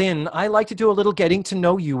commercial, Lynn, I like to do a little getting to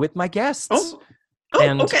know you with my guests.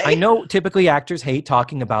 Okay. I know typically actors hate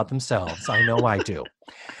talking about themselves. I know I do.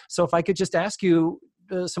 So if I could just ask you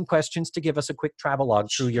some questions to give us a quick travelogue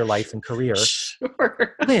through your life and career.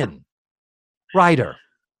 Sure. Lynn, writer,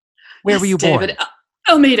 where were you born? David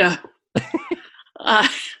Almeida.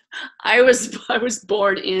 I was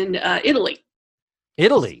born in Italy.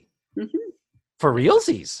 Italy? Mm-hmm. For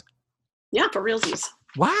realsies? Yeah, for realsies.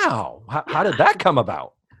 Wow. How did that come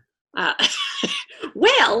about?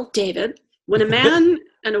 Well, David, when a man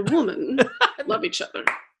and a woman love each other.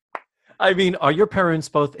 I mean, are your parents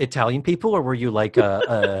both Italian people, or were you like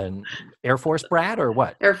an Air Force brat, or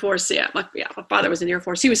what? Air Force, yeah. My father was in the Air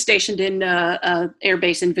Force. He was stationed in Air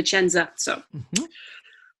Base in Vicenza, so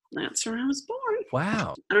that's where I was born.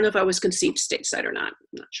 Wow. I don't know if I was conceived stateside or not.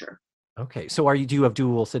 I'm not sure. Okay, so do you have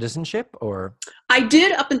dual citizenship, or? I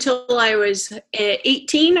did up until I was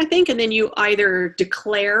 18, I think, and then you either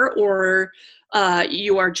declare or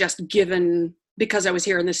you are just given, because I was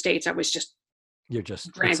here in the States, I was just You're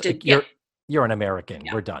just granted. you're You're an American.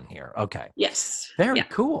 Yeah. We're done here. Okay. Yes. Very Yeah.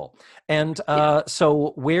 cool. And Yeah.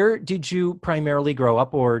 so where did you primarily grow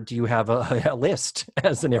up, or do you have a list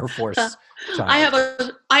as an Air Force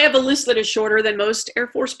child? I have a list that is shorter than most Air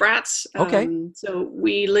Force brats. Okay. So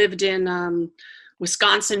we lived in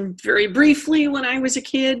Wisconsin very briefly when I was a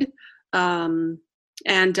kid. And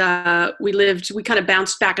we kind of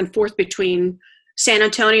bounced back and forth between San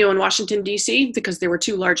Antonio and Washington, D.C., because there were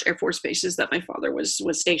two large Air Force bases that my father was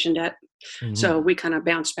stationed at. Mhm. So we kind of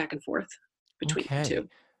bounced back and forth between the two.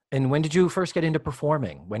 And when did you first get into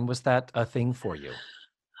performing? When was that a thing for you?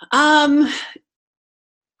 Well,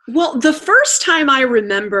 the first time I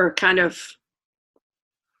remember kind of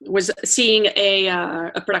was seeing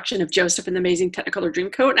a production of Joseph and the Amazing Technicolor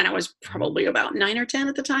Dreamcoat, and I was probably about 9 or 10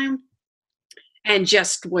 at the time, and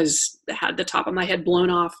just had the top of my head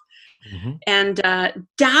blown off. Mm-hmm. And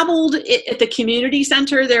dabbled at the community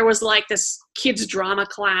center. There was like this kids drama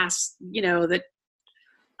class, that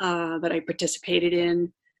I participated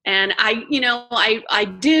in, and I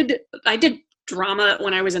did drama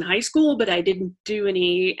when I was in high school, but I didn't do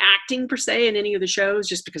any acting per se in any of the shows,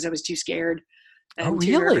 just because I was too scared. Oh,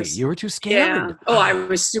 really? You were too scared? Yeah. Oh, I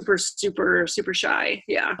was super, super, super shy.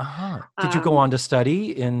 Yeah. Uh-huh. Did you go on to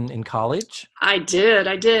study in college? I did.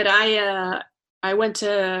 I went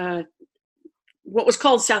to what was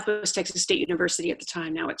called Southwest Texas State University at the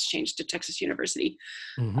time. Now it's changed to Texas University.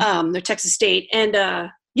 Mm-hmm. They're Texas State. And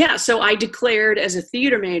so I declared as a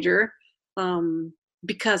theater major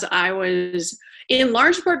because I was, in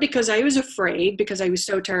large part because I was afraid, because I was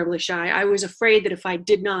so terribly shy. I was afraid that if I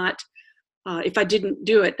didn't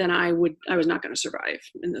do it, then I was not going to survive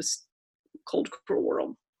in this cold, cruel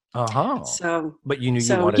world. Uh-huh. So, but you knew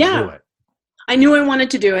you wanted to do it. I knew I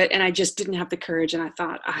wanted to do it, and I just didn't have the courage. And I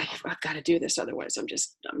thought, I've got to do this, otherwise I'm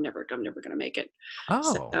never going to make it.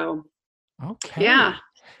 Oh, so, okay. Yeah.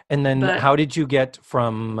 And then, how did you get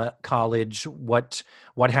from college? What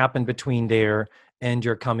happened between there and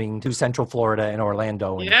you're coming to Central Florida and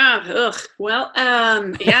Orlando? Yeah. Ugh. Well,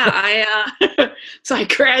 so I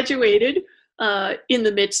graduated in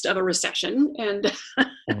the midst of a recession, and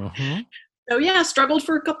mm-hmm. So struggled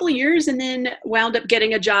for a couple of years, and then wound up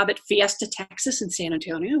getting a job at Fiesta Texas in San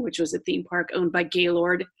Antonio, which was a theme park owned by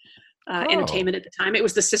Gaylord Entertainment at the time. It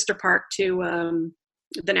was the sister park to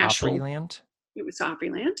the National Opryland. It was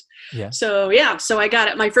Opryland. Yeah. So I got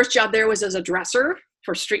it. My first job there was as a dresser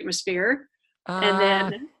for Streetmosphere. And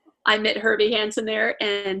then I met Herbie Hansen there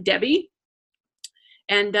and Debbie.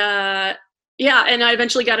 And and I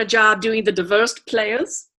eventually got a job doing the Diverse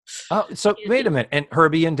Players. Oh, so wait a minute. And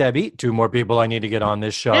Herbie and Debbie, two more people I need to get on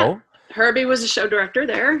this show. Yeah. Herbie was a show director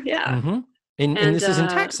there. Yeah. Mm-hmm. And this is in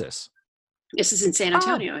Texas. This is in San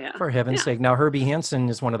Antonio, yeah. For heaven's sake. Now, Herbie Hansen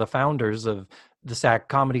is one of the founders of the SAC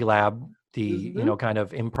Comedy Lab, the, kind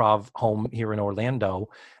of improv home here in Orlando,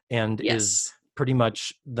 and is pretty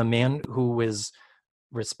much the man who is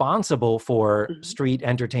responsible for street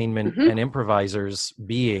entertainment and improvisers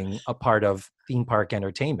being a part of theme park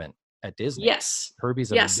entertainment at Disney. Yes.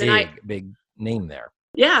 Herbie's a big name there.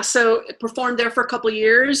 Yeah, so performed there for a couple of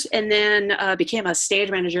years, and then became a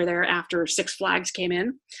stage manager there after Six Flags came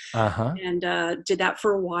in. Uh-huh. And did that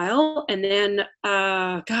for a while. And then,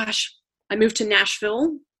 I moved to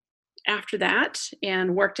Nashville after that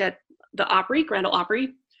and worked at the Opry, Grand Ole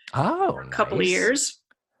Opry, for a couple of years.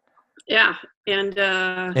 Yeah. And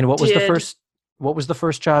what was the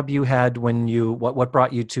first job you had when what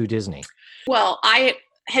brought you to Disney? Well, I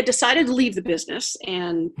had decided to leave the business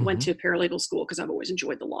and went to paralegal school because I've always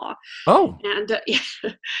enjoyed the law. Oh.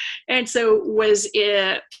 And so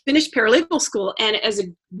finished paralegal school. And as a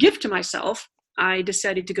gift to myself, I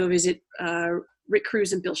decided to go visit Rick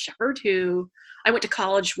Cruz and Bill Shepard, who I went to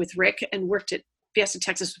college with Rick and worked at Fiesta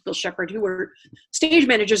Texas with Bill Shepard, who were stage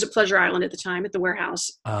managers at Pleasure Island at the time at the Warehouse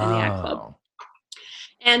and the Ad Club.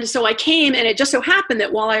 And so I came, and it just so happened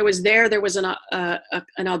that while I was there was an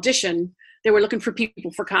audition. They were looking for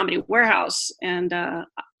people for Comedy Warehouse, and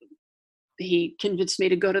he convinced me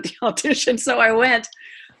to go to the audition. So I went,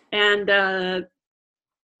 and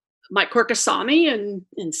Mike Corcus saw me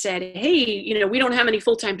and said, "Hey, we don't have any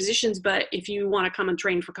full-time positions, but if you want to come and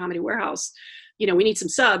train for Comedy Warehouse, we need some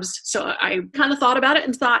subs." So I kind of thought about it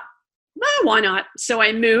and thought, well, why not? So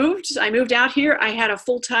I moved out here. I had a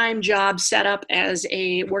full-time job set up as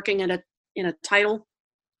working in a title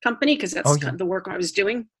company, because that's kind of the work I was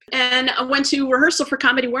doing. And I went to rehearsal for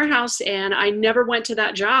Comedy Warehouse, and I never went to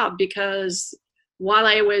that job because while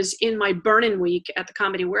I was in my burn-in week at the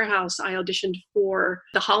Comedy Warehouse, I auditioned for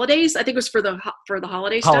the holidays. I think it was for the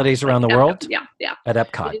holidays. Holidays around the world? Yeah. At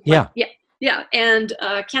Epcot. Yeah. And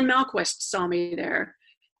Ken Malquist saw me there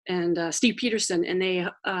and Steve Peterson,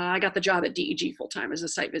 and I got the job at DEG full time as a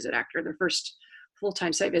site visit actor, their first full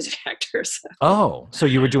time site visit actor. So. Oh, so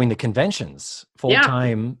you were doing the conventions full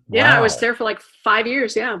time? Yeah, wow. I was there for like 5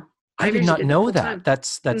 years. Yeah, I did not know that. time.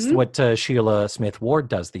 That's what Sheila Smith Ward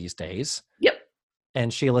does these days. Yep.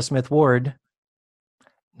 And Sheila Smith Ward,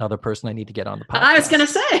 another person I need to get on the podcast. I was going to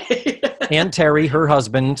say. And Terry, her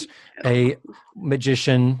husband, a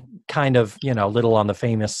magician, kind of, little on the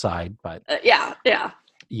famous side, but yeah.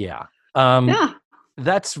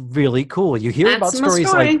 That's really cool. You hear about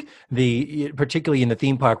stories like particularly in the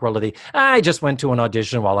theme park world, I just went to an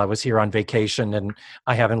audition while I was here on vacation and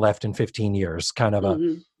I haven't left in 15 years kind of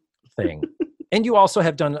a thing. And you also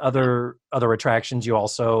have done other attractions. You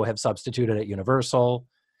also have substituted at Universal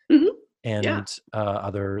and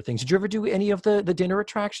other things. Did you ever do any of the dinner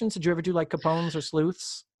attractions? Did you ever do like Capone's or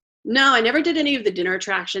Sleuths? No, I never did any of the dinner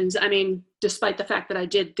attractions. I mean, despite the fact that I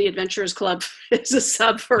did the Adventurers Club as a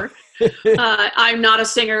sub for, I'm not a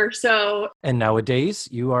singer, so. And nowadays,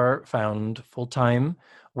 you are found full-time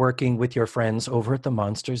working with your friends over at the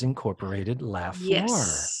Monsters Incorporated Laugh Floor.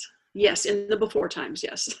 Yes, in the before times,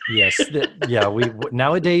 yes. Yes,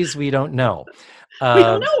 nowadays we don't know. We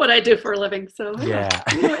don't know what I do for a living, so yeah.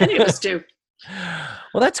 Any of us do.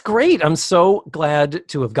 Well, that's great. I'm so glad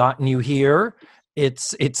to have gotten you here.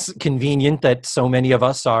 It's convenient that so many of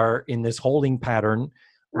us are in this holding pattern,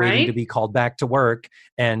 waiting to be called back to work.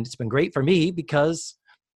 And it's been great for me because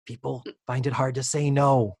people find it hard to say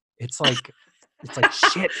no. It's like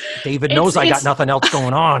shit. David knows I got nothing else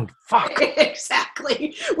going on. Fuck.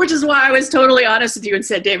 Exactly. Which is why I was totally honest with you and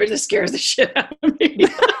said, David, this scares the shit out of me.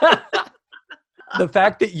 The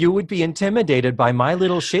fact that you would be intimidated by my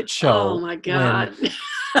little shit show. Oh my God.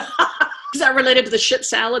 Is that related to the shit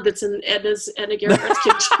salad that's in Edna Garrett's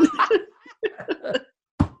kitchen?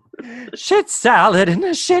 Shit salad in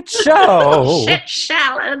a shit show. Shit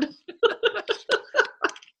salad.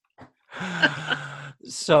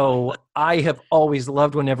 So I have always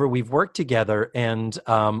loved whenever we've worked together, and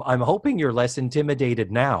I'm hoping you're less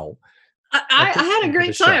intimidated now. I had a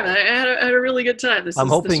great time. I had a really good time. I'm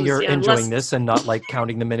hoping you're enjoying this and not like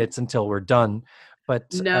counting the minutes until we're done. But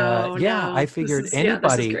no. I figured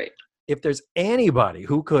anybody, if there's anybody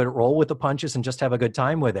who could roll with the punches and just have a good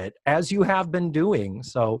time with it, as you have been doing.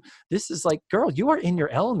 So this is like, girl, you are in your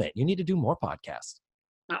element. You need to do more podcasts.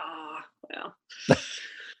 Well.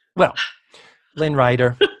 Well, Lynn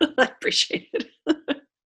Ryder. I appreciate it.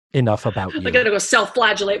 Enough about you. I got to go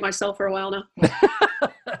self-flagellate myself for a while now.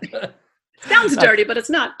 Sounds dirty, but it's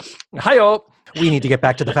not. Hi-oh. We need to get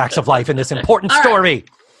back to the facts of life in this important story.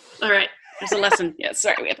 All right. There's a lesson. Yeah,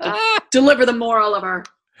 sorry. We have to deliver the moral of our...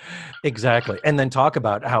 Exactly. And then talk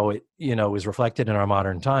about how it, is reflected in our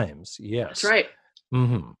modern times. Yes. That's right.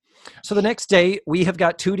 Mm-hmm. So the next day, we have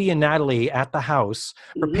got Tootie and Natalie at the house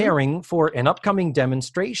preparing for an upcoming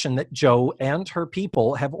demonstration that Joe and her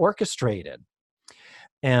people have orchestrated.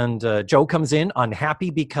 And Joe comes in unhappy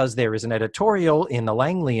because there is an editorial in the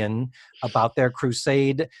Langlian about their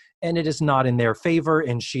crusade, and it is not in their favor,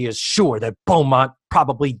 and she is sure that Beaumont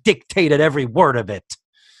probably dictated every word of it.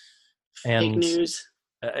 And fake news.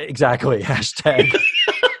 Exactly. Hashtag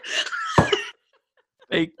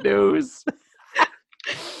fake news.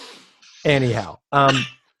 Anyhow, so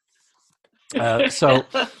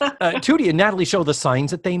Tootie and Natalie show the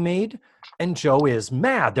signs that they made, and Joe is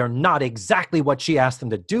mad. They're not exactly what she asked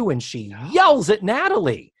them to do, and she yells at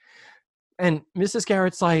Natalie. And Mrs.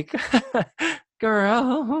 Garrett's like,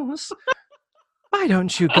 girls, why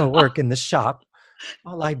don't you go work in the shop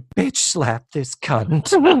while I bitch slap this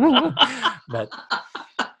cunt?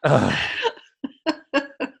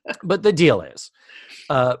 But the deal is,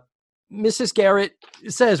 Mrs. Garrett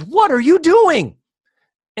says, what are you doing?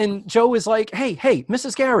 And Joe is like, hey,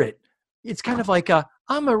 Mrs. Garrett, it's kind of like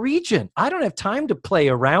I'm a regent. I don't have time to play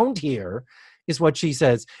around here, is what she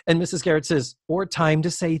says. And Mrs. Garrett says, or time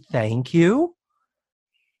to say thank you?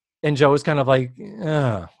 And Joe is kind of like,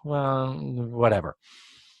 well, whatever.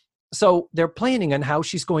 So they're planning on how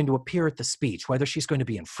she's going to appear at the speech, whether she's going to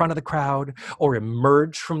be in front of the crowd or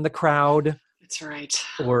emerge from the crowd. That's right.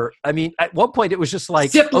 Or, I mean, at one point it was just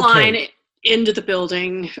like... Zip line into the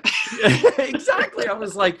building. Exactly. I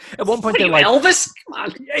was like, at one point they're like... Elvis? Come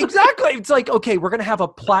on. Exactly. It's like, okay, we're going to have a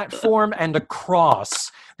platform and a cross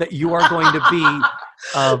that you are going to be...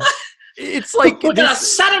 it's like... We're going to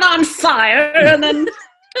set it on fire, and then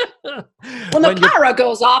when the pyro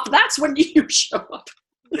goes off, that's when you show up.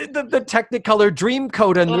 The Technicolor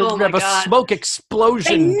Dreamcoat and we have a smoke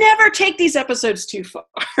explosion. They never take these episodes too far.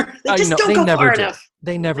 They just don't go far enough.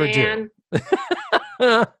 They never do.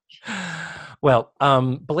 Well,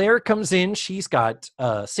 Blair comes in. She's got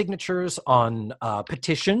signatures on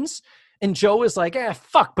petitions. And Joe is like,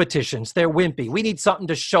 fuck petitions. They're wimpy. We need something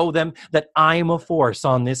to show them that I'm a force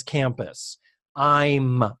on this campus.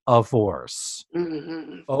 I'm a force.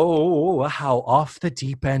 Mm-hmm. Oh, how off the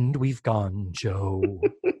deep end we've gone, Joe.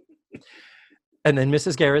 And then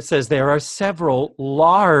Mrs. Garrett says, there are several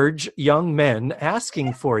large young men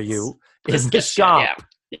asking for you in the shop.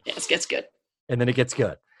 Yeah. Yes, gets good. And then it gets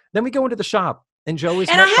good. Then we go into the shop. And Joe is.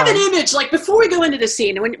 And I have an image, like before we go into the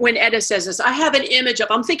scene, when Edda says this, I have an image up.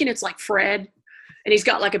 I'm thinking it's like Fred, and he's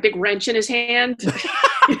got like a big wrench in his hand.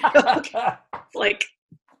 like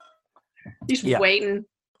he's waiting.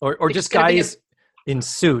 Or just guys in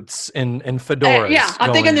suits and fedoras. Yeah,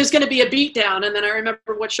 I'm thinking there's going to be a beatdown, and then I remember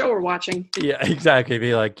what show we're watching. Yeah, exactly.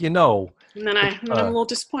 Be like, And then I'm a little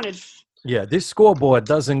disappointed. Yeah, this scoreboard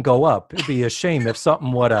doesn't go up. It'd be a shame if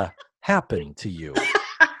something would have happened to you.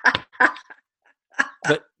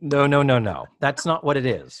 But no. That's not what it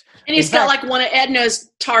is. And he's got like one of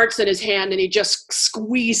Edna's tarts in his hand, and he just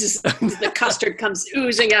squeezes the custard comes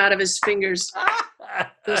oozing out of his fingers.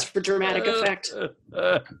 Just for dramatic effect.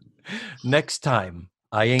 Next time,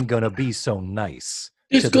 I ain't gonna be so nice.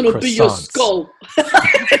 It's gonna be your skull.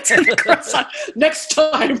 Next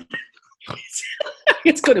time,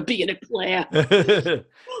 it's gonna be an eclair.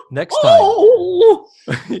 Next time,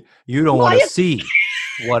 you don't want to see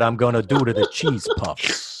what I'm going to do to the cheese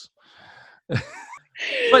puffs.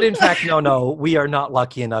 But in fact, no, we are not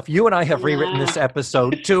lucky enough. You and I have rewritten this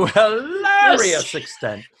episode to hilarious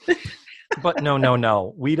extent. But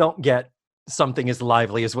no, we don't get something as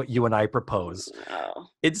lively as what you and I propose. No.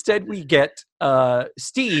 Instead, we get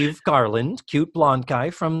Steve Garland, cute blonde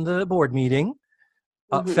guy from the board meeting,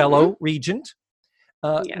 fellow regent,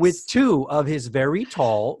 with two of his very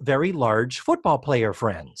tall, very large football player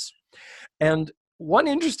friends. And one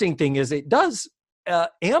interesting thing is it does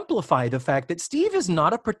amplify the fact that Steve is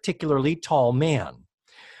not a particularly tall man.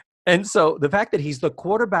 And so the fact that he's the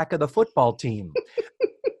quarterback of the football team,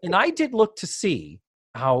 and I did look to see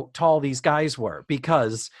how tall these guys were,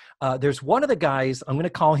 because there's one of the guys, I'm going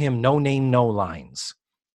to call him No Name, No Lines,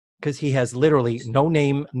 because he has literally no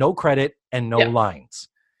name, no credit, and no lines.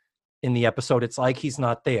 In the episode, it's like he's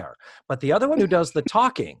not there. But the other one who does the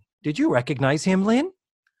talking, did you recognize him, Lynn?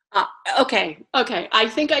 Okay. I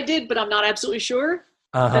think I did, but I'm not absolutely sure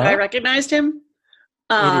that I recognized him.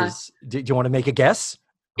 It is. Did you want to make a guess?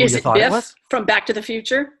 Is it Biff from Back to the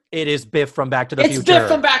Future? It is Biff from Back to the Future. It's Biff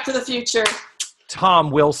from Back to the Future.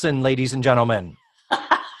 Tom Wilson, ladies and gentlemen.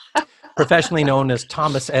 Professionally known as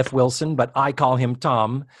Thomas F. Wilson, but I call him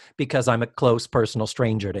Tom because I'm a close personal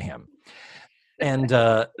stranger to him.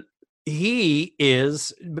 And he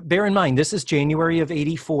is, bear in mind, this is January of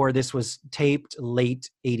 84. This was taped late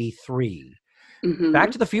 83. Mm-hmm. Back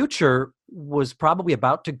to the Future was probably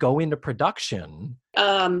about to go into production.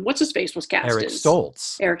 What's his face was cast? Eric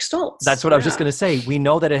Stoltz. Eric Stoltz. That's what I was just going to say. We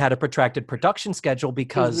know that it had a protracted production schedule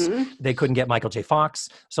because they couldn't get Michael J. Fox,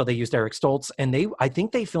 so they used Eric Stoltz. And I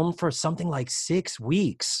think they filmed for something like 6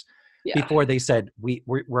 weeks before they said,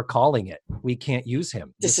 we're calling it. We can't use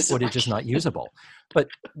him. This footage is not usable. But,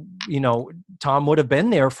 Tom would have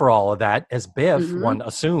been there for all of that as Biff, one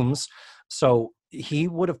assumes. So he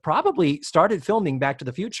would have probably started filming Back to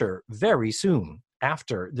the Future very soon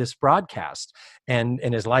after this broadcast, and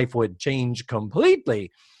his life would change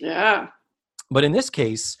completely. Yeah. But in this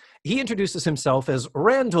case, he introduces himself as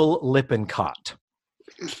Randall Lippincott,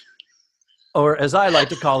 or as I like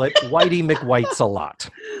to call it, Whitey McWhite's-a-lot.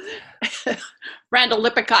 Randall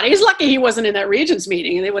Lippincott. He's lucky he wasn't in that Regents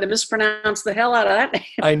meeting, and they would have mispronounced the hell out of that name.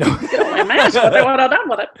 I know. They don't imagine what they would have done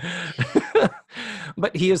with it.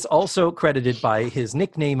 But he is also credited by his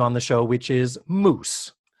nickname on the show, which is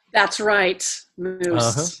Moose. That's right,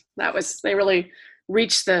 Moose. That was, they really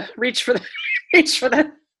reached for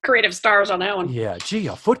the creative stars on that one. Yeah, gee,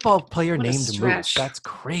 a football player named Moose. That's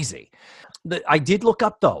crazy. I did look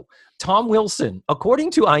up though. Tom Wilson, according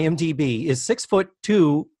to IMDb, is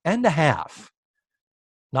 6'2.5".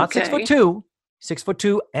 Not 6'2",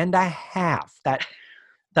 6'2.5".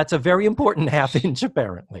 That's a very important half inch,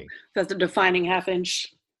 apparently. That's a defining half inch.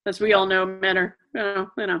 As we all know, men are,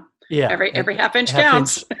 yeah. Every half inch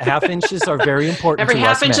counts. Half inches are very important. Every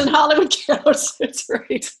half inch in Hollywood counts. That's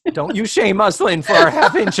right. Don't you shame us, Lynn, for our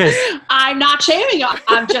half inches. I'm not shaming you.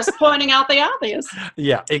 I'm just pointing out the obvious.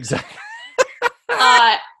 Yeah, exactly.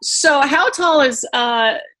 So how tall is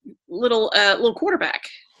little quarterback?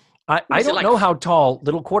 I don't know how tall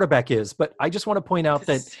little quarterback is, but I just want to point out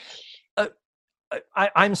that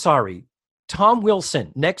I'm sorry. Tom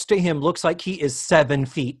Wilson next to him looks like he is 7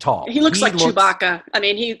 feet tall. He looks like Chewbacca. I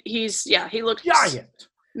mean, he looks giant.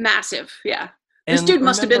 Massive, yeah. This And dude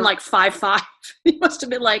must have been remember, like 5'5". He must have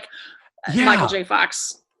been like Michael yeah. J.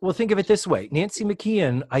 Fox. Well, think of it this way. Nancy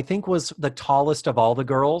McKeon, I think, was the tallest of all the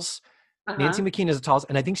girls. Nancy Uh-huh. McKeon is the tallest,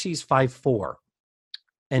 and I think she's 5'4",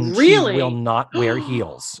 and she will Really? not wear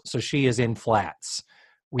heels. So she is in flats.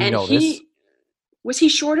 We And know this. he was he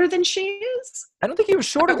shorter than she is? I don't think he was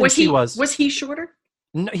shorter than Was she he was. was he shorter?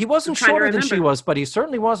 No, he I'm wasn't trying to shorter than she remember. was, but he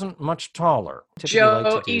certainly wasn't much taller. Typically like to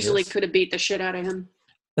Joe do easily this. could have beat the shit out of him.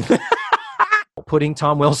 Putting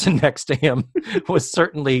Tom Wilson next to him was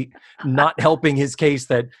certainly not helping his case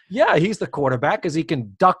that, yeah, he's the quarterback because he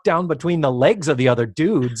can duck down between the legs of the other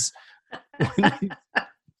dudes when he's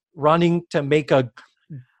running to make a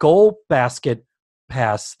goal basket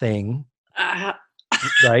pass thing, Uh,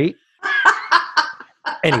 right?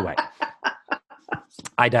 Anyway,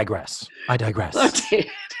 I digress. okay.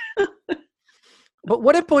 But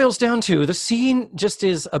what it boils down to, the scene just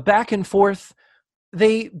is a back and forth.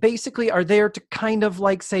 They basically are there to kind of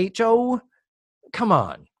like say, Joe, come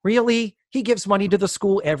on, really? He gives money to the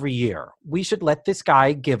school every year. We should let this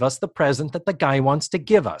guy give us the present that the guy wants to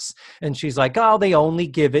give us. And she's like, oh, they only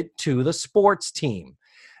give it to the sports team.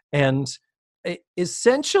 And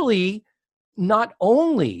essentially, not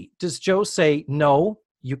only does Joe say, no,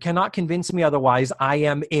 you cannot convince me otherwise, I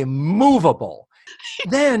am immovable.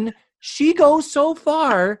 Then she goes so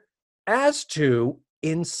far as to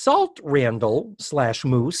insult Randall /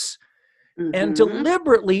 Moose and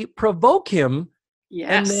deliberately provoke him.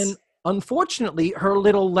 Yes. And then, unfortunately, her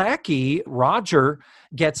little lackey, Roger,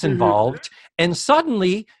 gets involved. And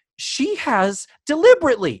suddenly, she has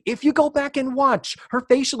deliberately, if you go back and watch her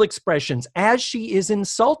facial expressions as she is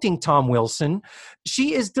insulting Tom Wilson,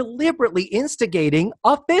 she is deliberately instigating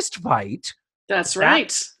a fist fight. That's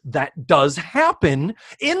right. That does happen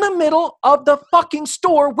in the middle of the fucking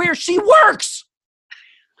store where she works.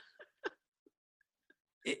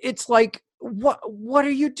 It's like, what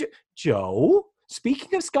are you doing? Joe,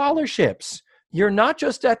 speaking of scholarships, you're not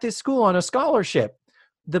just at this school on a scholarship.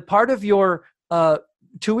 The part of your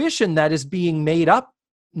tuition that is being made up,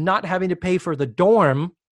 not having to pay for the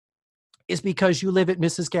dorm, is because you live at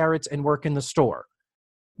Mrs. Garrett's and work in the store.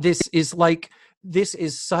 This is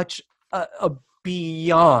such a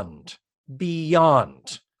beyond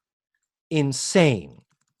insane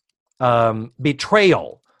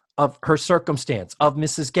betrayal of her circumstance, of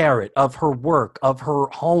Mrs. Garrett, of her work, of her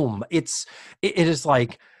home. It is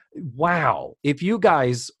like, wow, if you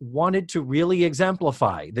guys wanted to really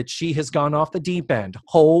exemplify that she has gone off the deep end,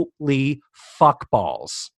 holy fuck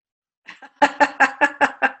balls.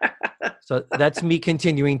 So that's me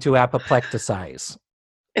continuing to apoplecticize.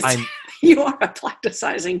 You are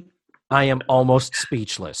apoplecticizing. I am almost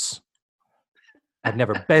speechless. I've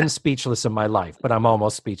never been speechless in my life, but I'm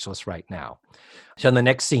almost speechless right now. So in the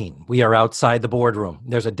next scene, we are outside the boardroom.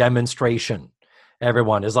 There's a demonstration.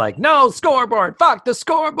 Everyone is like, no scoreboard, fuck the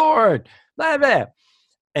scoreboard, blah, blah.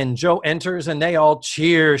 And Joe enters and they all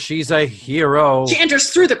cheer. She's a hero. She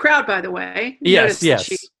enters through the crowd, by the way. Yes.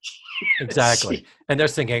 Exactly. And they're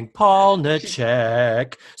singing, Paul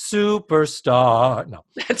Necek, superstar. No.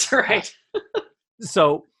 That's right.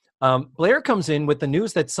 So Blair comes in with the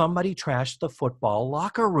news that somebody trashed the football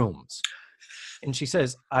locker rooms. And she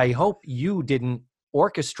says, I hope you didn't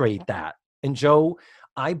orchestrate that. And Joe,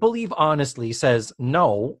 I believe honestly, says,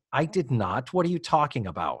 no, I did not. What are you talking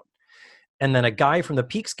about? And then a guy from the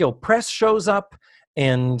Peekskill Press shows up,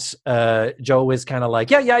 and Joe is kind of like,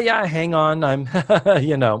 yeah, hang on. I'm,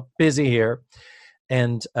 busy here.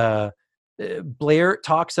 And Blair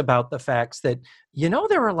talks about the facts that,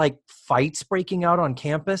 there are like fights breaking out on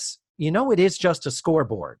campus. It is just a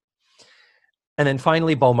scoreboard. And then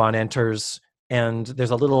finally Beaumont enters, and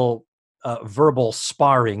there's a little verbal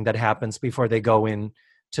sparring that happens before they go in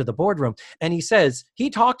to the boardroom. And he says, he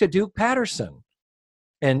talked to Duke Patterson.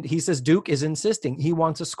 And he says, Duke is insisting he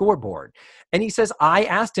wants a scoreboard. And he says, I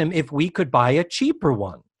asked him if we could buy a cheaper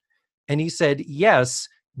one. And he said, yes,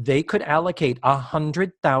 they could allocate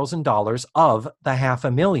 $100,000 of the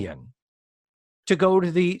 $500,000 to go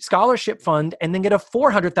to the scholarship fund and then get a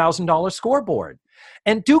 $400,000 scoreboard.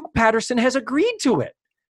 And Duke Patterson has agreed to it.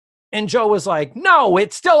 And Joe was like, no,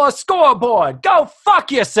 it's still a scoreboard. Go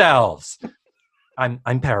fuck yourselves.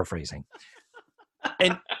 I'm paraphrasing.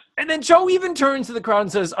 And then Joe even turns to the crowd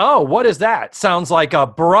and says, oh, what is that? Sounds like a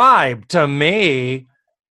bribe to me.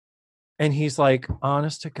 And he's like,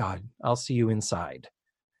 honest to God, I'll see you inside.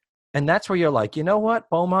 And that's where you're like, you know what,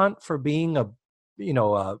 Beaumont, for being a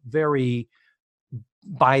very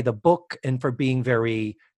by the book and for being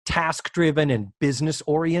very task driven and business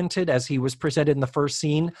oriented as he was presented in the first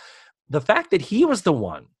scene, the fact that he was the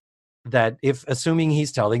one that, if assuming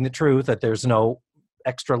he's telling the truth, that there's no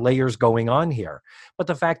extra layers going on here. But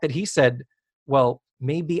the fact that he said, well,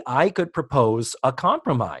 maybe I could propose a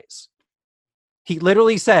compromise. He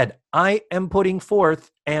literally said, I am putting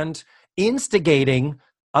forth and instigating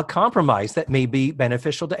a compromise that may be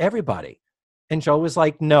beneficial to everybody. And Joe was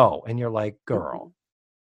like, no. And you're like, girl,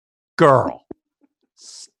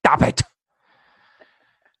 stop it.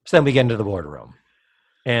 So then we get into the boardroom.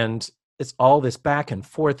 And it's all this back and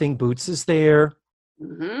forth thing. Boots is there.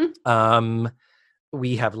 Mm-hmm.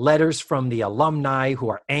 We have letters from the alumni who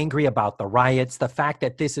are angry about the riots, the fact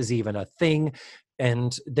that this is even a thing.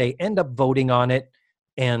 And they end up voting on it.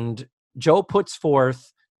 And Joe puts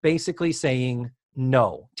forth basically saying,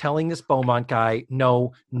 no, telling this Beaumont guy,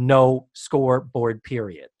 no scoreboard,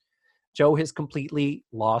 period. Joe has completely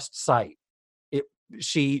lost sight.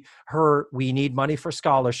 We need money for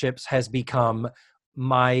scholarships has become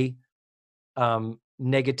my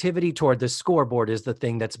negativity toward the scoreboard is the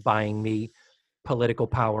thing that's buying me political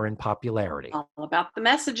power and popularity. All about the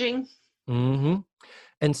messaging. Mm-hmm.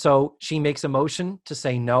 And so she makes a motion to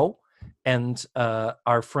say no. And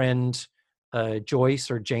our friend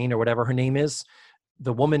Joyce or Jane or whatever her name is,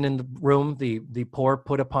 the woman in the room, the poor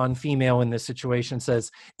put upon female in this situation says,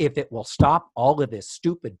 if it will stop all of this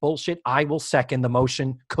stupid bullshit, I will second the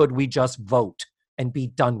motion. Could we just vote and be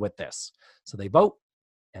done with this? So they vote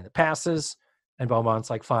and it passes. And Beaumont's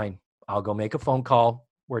like, fine, I'll go make a phone call.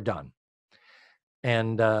 We're done.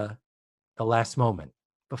 And the last moment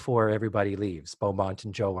before everybody leaves, Beaumont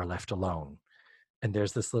and Joe are left alone. And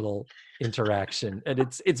there's this little interaction, and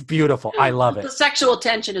it's beautiful. I love it. The sexual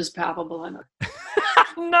tension is palpable in it.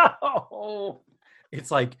 No,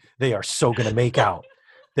 it's like they are so gonna make out.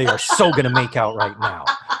 They are so gonna make out right now.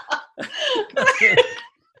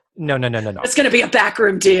 No. It's gonna be a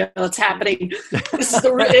backroom deal. It's happening.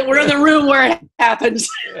 We're in the room where it happens.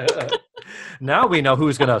 Now we know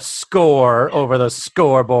who's gonna score over the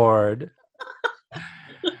scoreboard.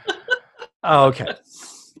 Okay.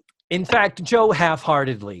 In fact, Joe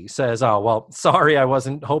half-heartedly says, oh, well, sorry,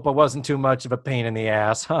 hope I wasn't too much of a pain in the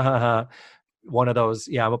ass. One of those,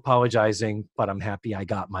 yeah, I'm apologizing, but I'm happy I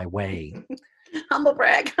got my way. Humble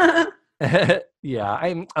brag.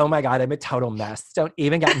 Yeah, oh my God, I'm a total mess. Don't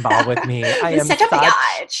even get involved with me. I am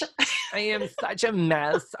such a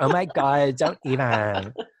mess. Oh my God, don't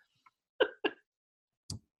even.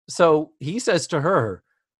 So he says to her,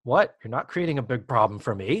 what? You're not creating a big problem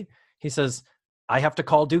for me. He says, I have to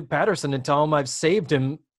call Duke Patterson and tell him I've saved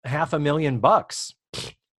him $500,000.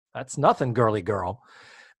 That's nothing, girly girl.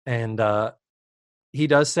 And he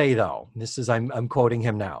does say, though, I'm quoting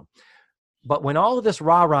him now, but when all of this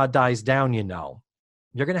rah-rah dies down, you're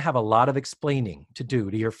going to have a lot of explaining to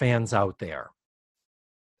do to your fans out there.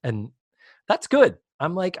 And that's good.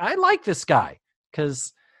 I'm like, I like this guy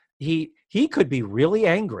because he could be really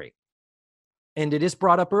angry. And it is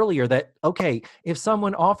brought up earlier that, okay, if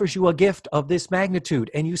someone offers you a gift of this magnitude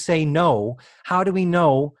and you say no, how do we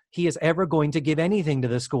know he is ever going to give anything to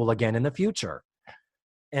the school again in the future?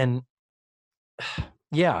 And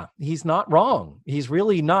yeah, he's not wrong. He's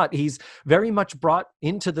really not. He's very much brought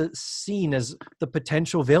into the scene as the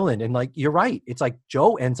potential villain. And like, you're right. It's like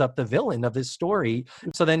Joe ends up the villain of this story.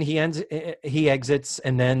 So then he exits,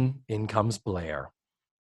 and then in comes Blair.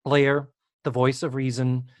 Blair, the voice of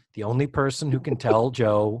reason, the only person who can tell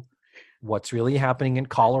Joe what's really happening and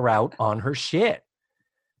call her out on her shit.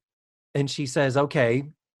 And she says, okay,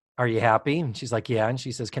 are you happy? And she's like, yeah. And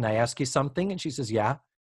she says, can I ask you something? And she says, yeah.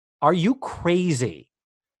 Are you crazy?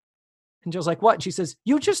 And Joe's like, what? And she says,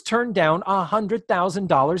 you just turned down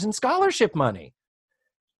 $100,000 in scholarship money.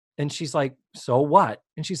 And she's like, so what?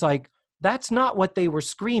 And she's like, that's not what they were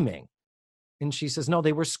screaming. And she says, no,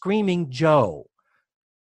 they were screaming Joe.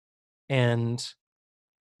 And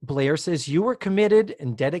Blair says, you were committed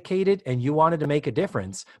and dedicated and you wanted to make a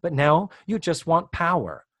difference, but now you just want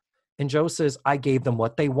power. And Joe says, I gave them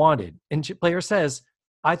what they wanted. And Blair says,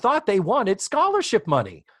 I thought they wanted scholarship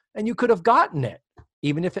money and you could have gotten it,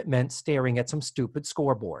 even if it meant staring at some stupid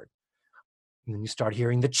scoreboard. And then you start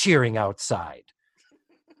hearing the cheering outside.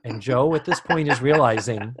 And Joe at this point is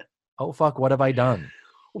realizing, oh, fuck, what have I done?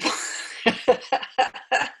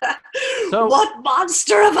 So, what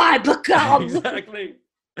monster have I become? Exactly.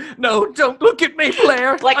 No, don't look at me,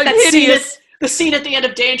 Blair. Like I'm that hideous. the scene at the end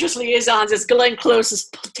of Dangerous Liaisons is Glenn Close is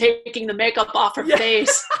taking the makeup off her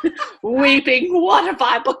face, weeping. What have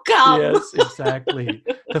I become? Yes, exactly.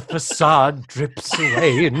 The facade drips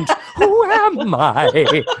away, and who am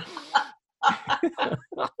I?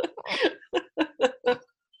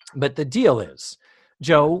 But the deal is,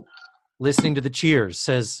 Joe, listening to the cheers,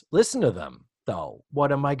 says, listen to them, though.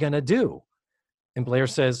 What am I going to do? And Blair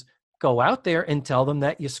says, go out there and tell them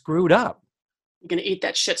that you screwed up. You're going to eat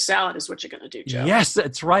that shit salad is what you're going to do, Joe. Yes,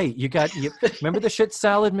 that's right. You remember the shit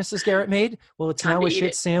salad Mrs. Garrett made? Well, it's now a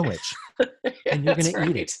shit sandwich. And you're going to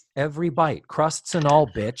eat it. Every bite, crusts and all,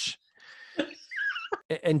 bitch.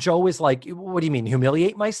 And Joe is like, what do you mean,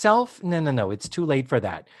 humiliate myself? No, it's too late for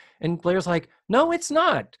that. And Blair's like, no, it's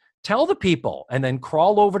not. Tell the people. And then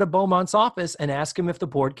crawl over to Beaumont's office and ask him if the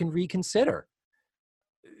board can reconsider.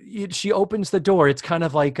 She opens the door. It's kind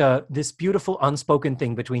of like this beautiful unspoken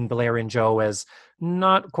thing between Blair and Joe as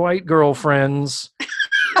not quite girlfriends,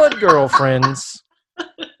 but girlfriends.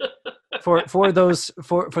 For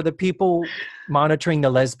the people monitoring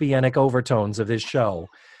the lesbianic overtones of this show,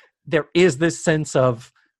 there is this sense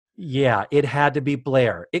of, yeah, it had to be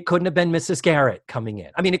Blair. It couldn't have been Mrs. Garrett coming in.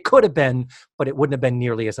 I mean, it could have been, but it wouldn't have been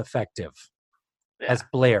nearly as effective as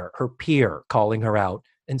Blair, her peer, calling her out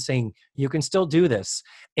and saying, you can still do this.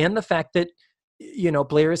 And the fact that,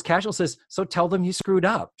 Blair is casual, says, so tell them you screwed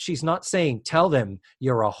up. She's not saying, tell them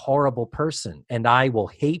you're a horrible person and I will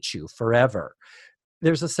hate you forever.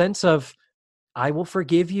 There's a sense of, I will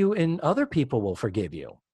forgive you and other people will forgive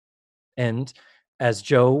you. And as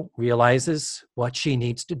Joe realizes what she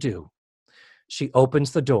needs to do, she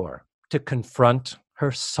opens the door to confront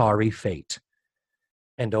her sorry fate.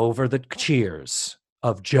 And over the cheers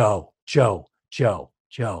of Joe, Joe, Joe,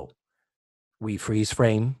 Joe, we freeze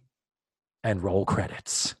frame and roll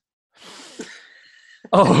credits.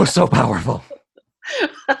 Oh, so powerful.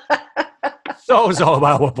 So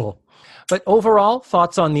powerful. But overall,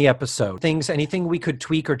 thoughts on the episode? Anything we could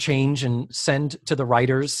tweak or change and send to the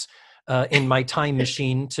writers in my time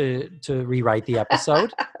machine to rewrite the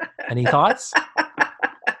episode? Any thoughts?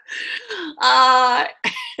 Oh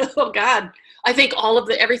God. I think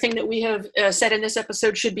everything that we have said in this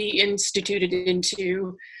episode should be instituted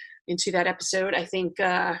into that episode. I think,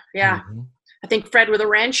 Mm-hmm. I think Fred with a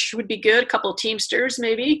wrench would be good. A couple of Teamsters,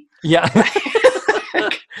 maybe. Yeah.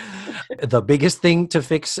 The biggest thing to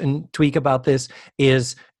fix and tweak about this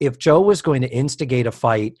is if Joe was going to instigate a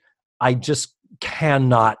fight, I just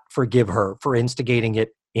cannot forgive her for instigating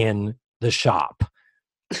it in the shop.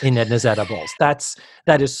 In Edna's Edibles. That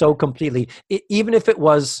is so completely, even if it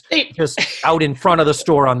was just out in front of the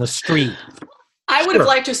store on the street. I would have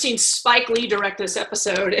liked to have seen Spike Lee direct this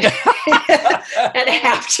episode and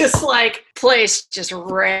have just place just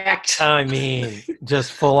wrecked. I mean,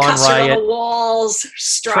 just full on Custard riot. on the walls,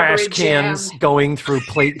 strawberry trash cans jam, going through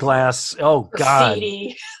plate glass. Oh God.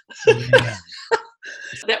 graffiti.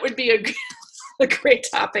 That would be a great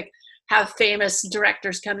topic. Have famous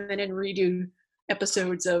directors come in and redo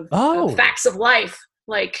episodes of Facts of Life,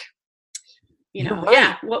 right.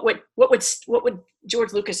 What would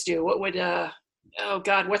George Lucas do? What would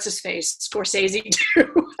what's his face, Scorsese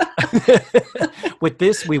do? With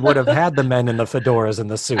this, we would have had the men in the fedoras and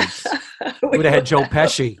the suits. We would have had Joe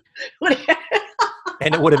Pesci,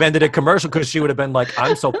 and it would have ended a commercial because she would have been like,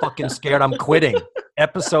 "I'm so fucking scared, I'm quitting.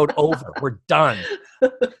 Episode over. We're done."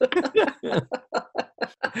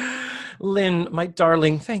 Lynn, my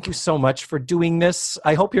darling, thank you so much for doing this.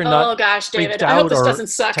 I hope you're not David. I hope this doesn't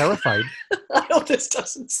suck. Terrified. I hope this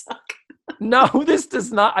doesn't suck. No, this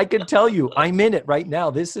does not. I can tell you, I'm in it right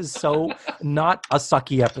now. This is so not a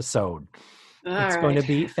sucky episode. It's going to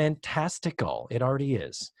be fantastical. It already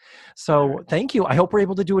is. So thank you. I hope we're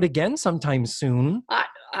able to do it again sometime soon.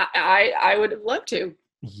 I would love to.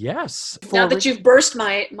 Yes. Now that you've burst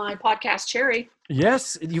my podcast cherry.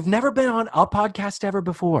 Yes. You've never been on a podcast ever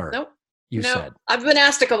before. Nope. You said. I've been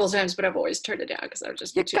asked a couple of times, but I've always turned it down because I was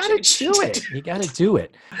just You gotta do it. You gotta do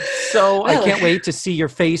it. So I can't wait to see your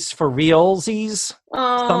face for realsies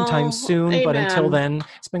sometime soon. Amen. But until then,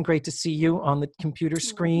 it's been great to see you on the computer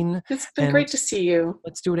screen. It's been great to see you.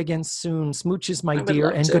 Let's do it again soon. Smooches, my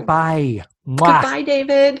dear, and goodbye. Mwah. Goodbye,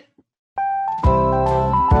 David.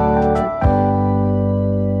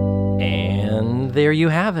 And there you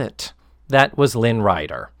have it. That was Lynn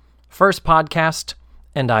Ryder. First podcast,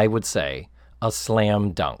 and I would say a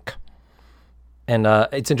slam dunk. And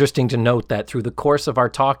it's interesting to note that through the course of our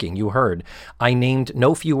talking, you heard, I named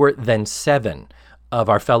no fewer than 7 of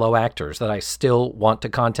our fellow actors that I still want to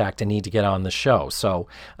contact and need to get on the show. So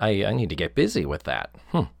I need to get busy with that.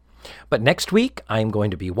 But next week, I'm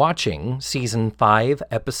going to be watching Season 5,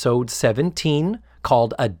 Episode 17,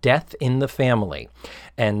 called A Death in the Family.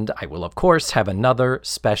 And I will, of course, have another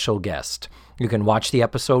special guest. You can watch the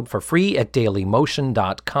episode for free at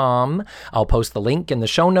dailymotion.com. I'll post the link in the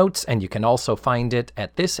show notes, and you can also find it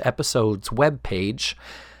at this episode's webpage.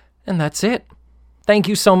 And that's it. Thank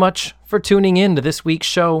you so much for tuning in to this week's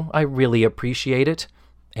show. I really appreciate it.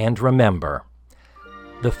 And remember,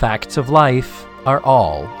 the facts of life are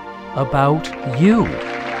all about you.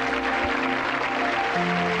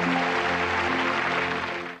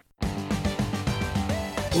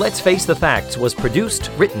 Let's Face the Facts was produced,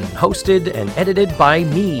 written, hosted, and edited by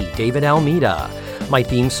me, David Almeida. My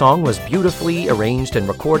theme song was beautifully arranged and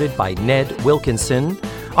recorded by Ned Wilkinson.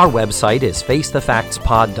 Our website is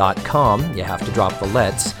facethefactspod.com. You have to drop the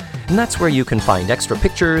let's. And that's where you can find extra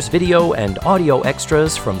pictures, video, and audio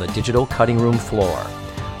extras from the digital cutting room floor.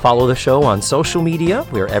 Follow the show on social media.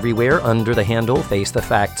 We're everywhere under the handle Face the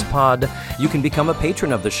Facts Pod. You can become a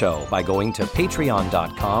patron of the show by going to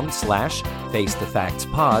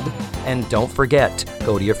patreon.com/FaceTheFactsPod. And don't forget,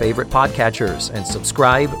 go to your favorite podcatchers and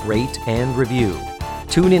subscribe, rate, and review.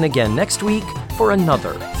 Tune in again next week for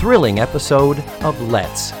another thrilling episode of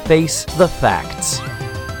Let's Face the Facts.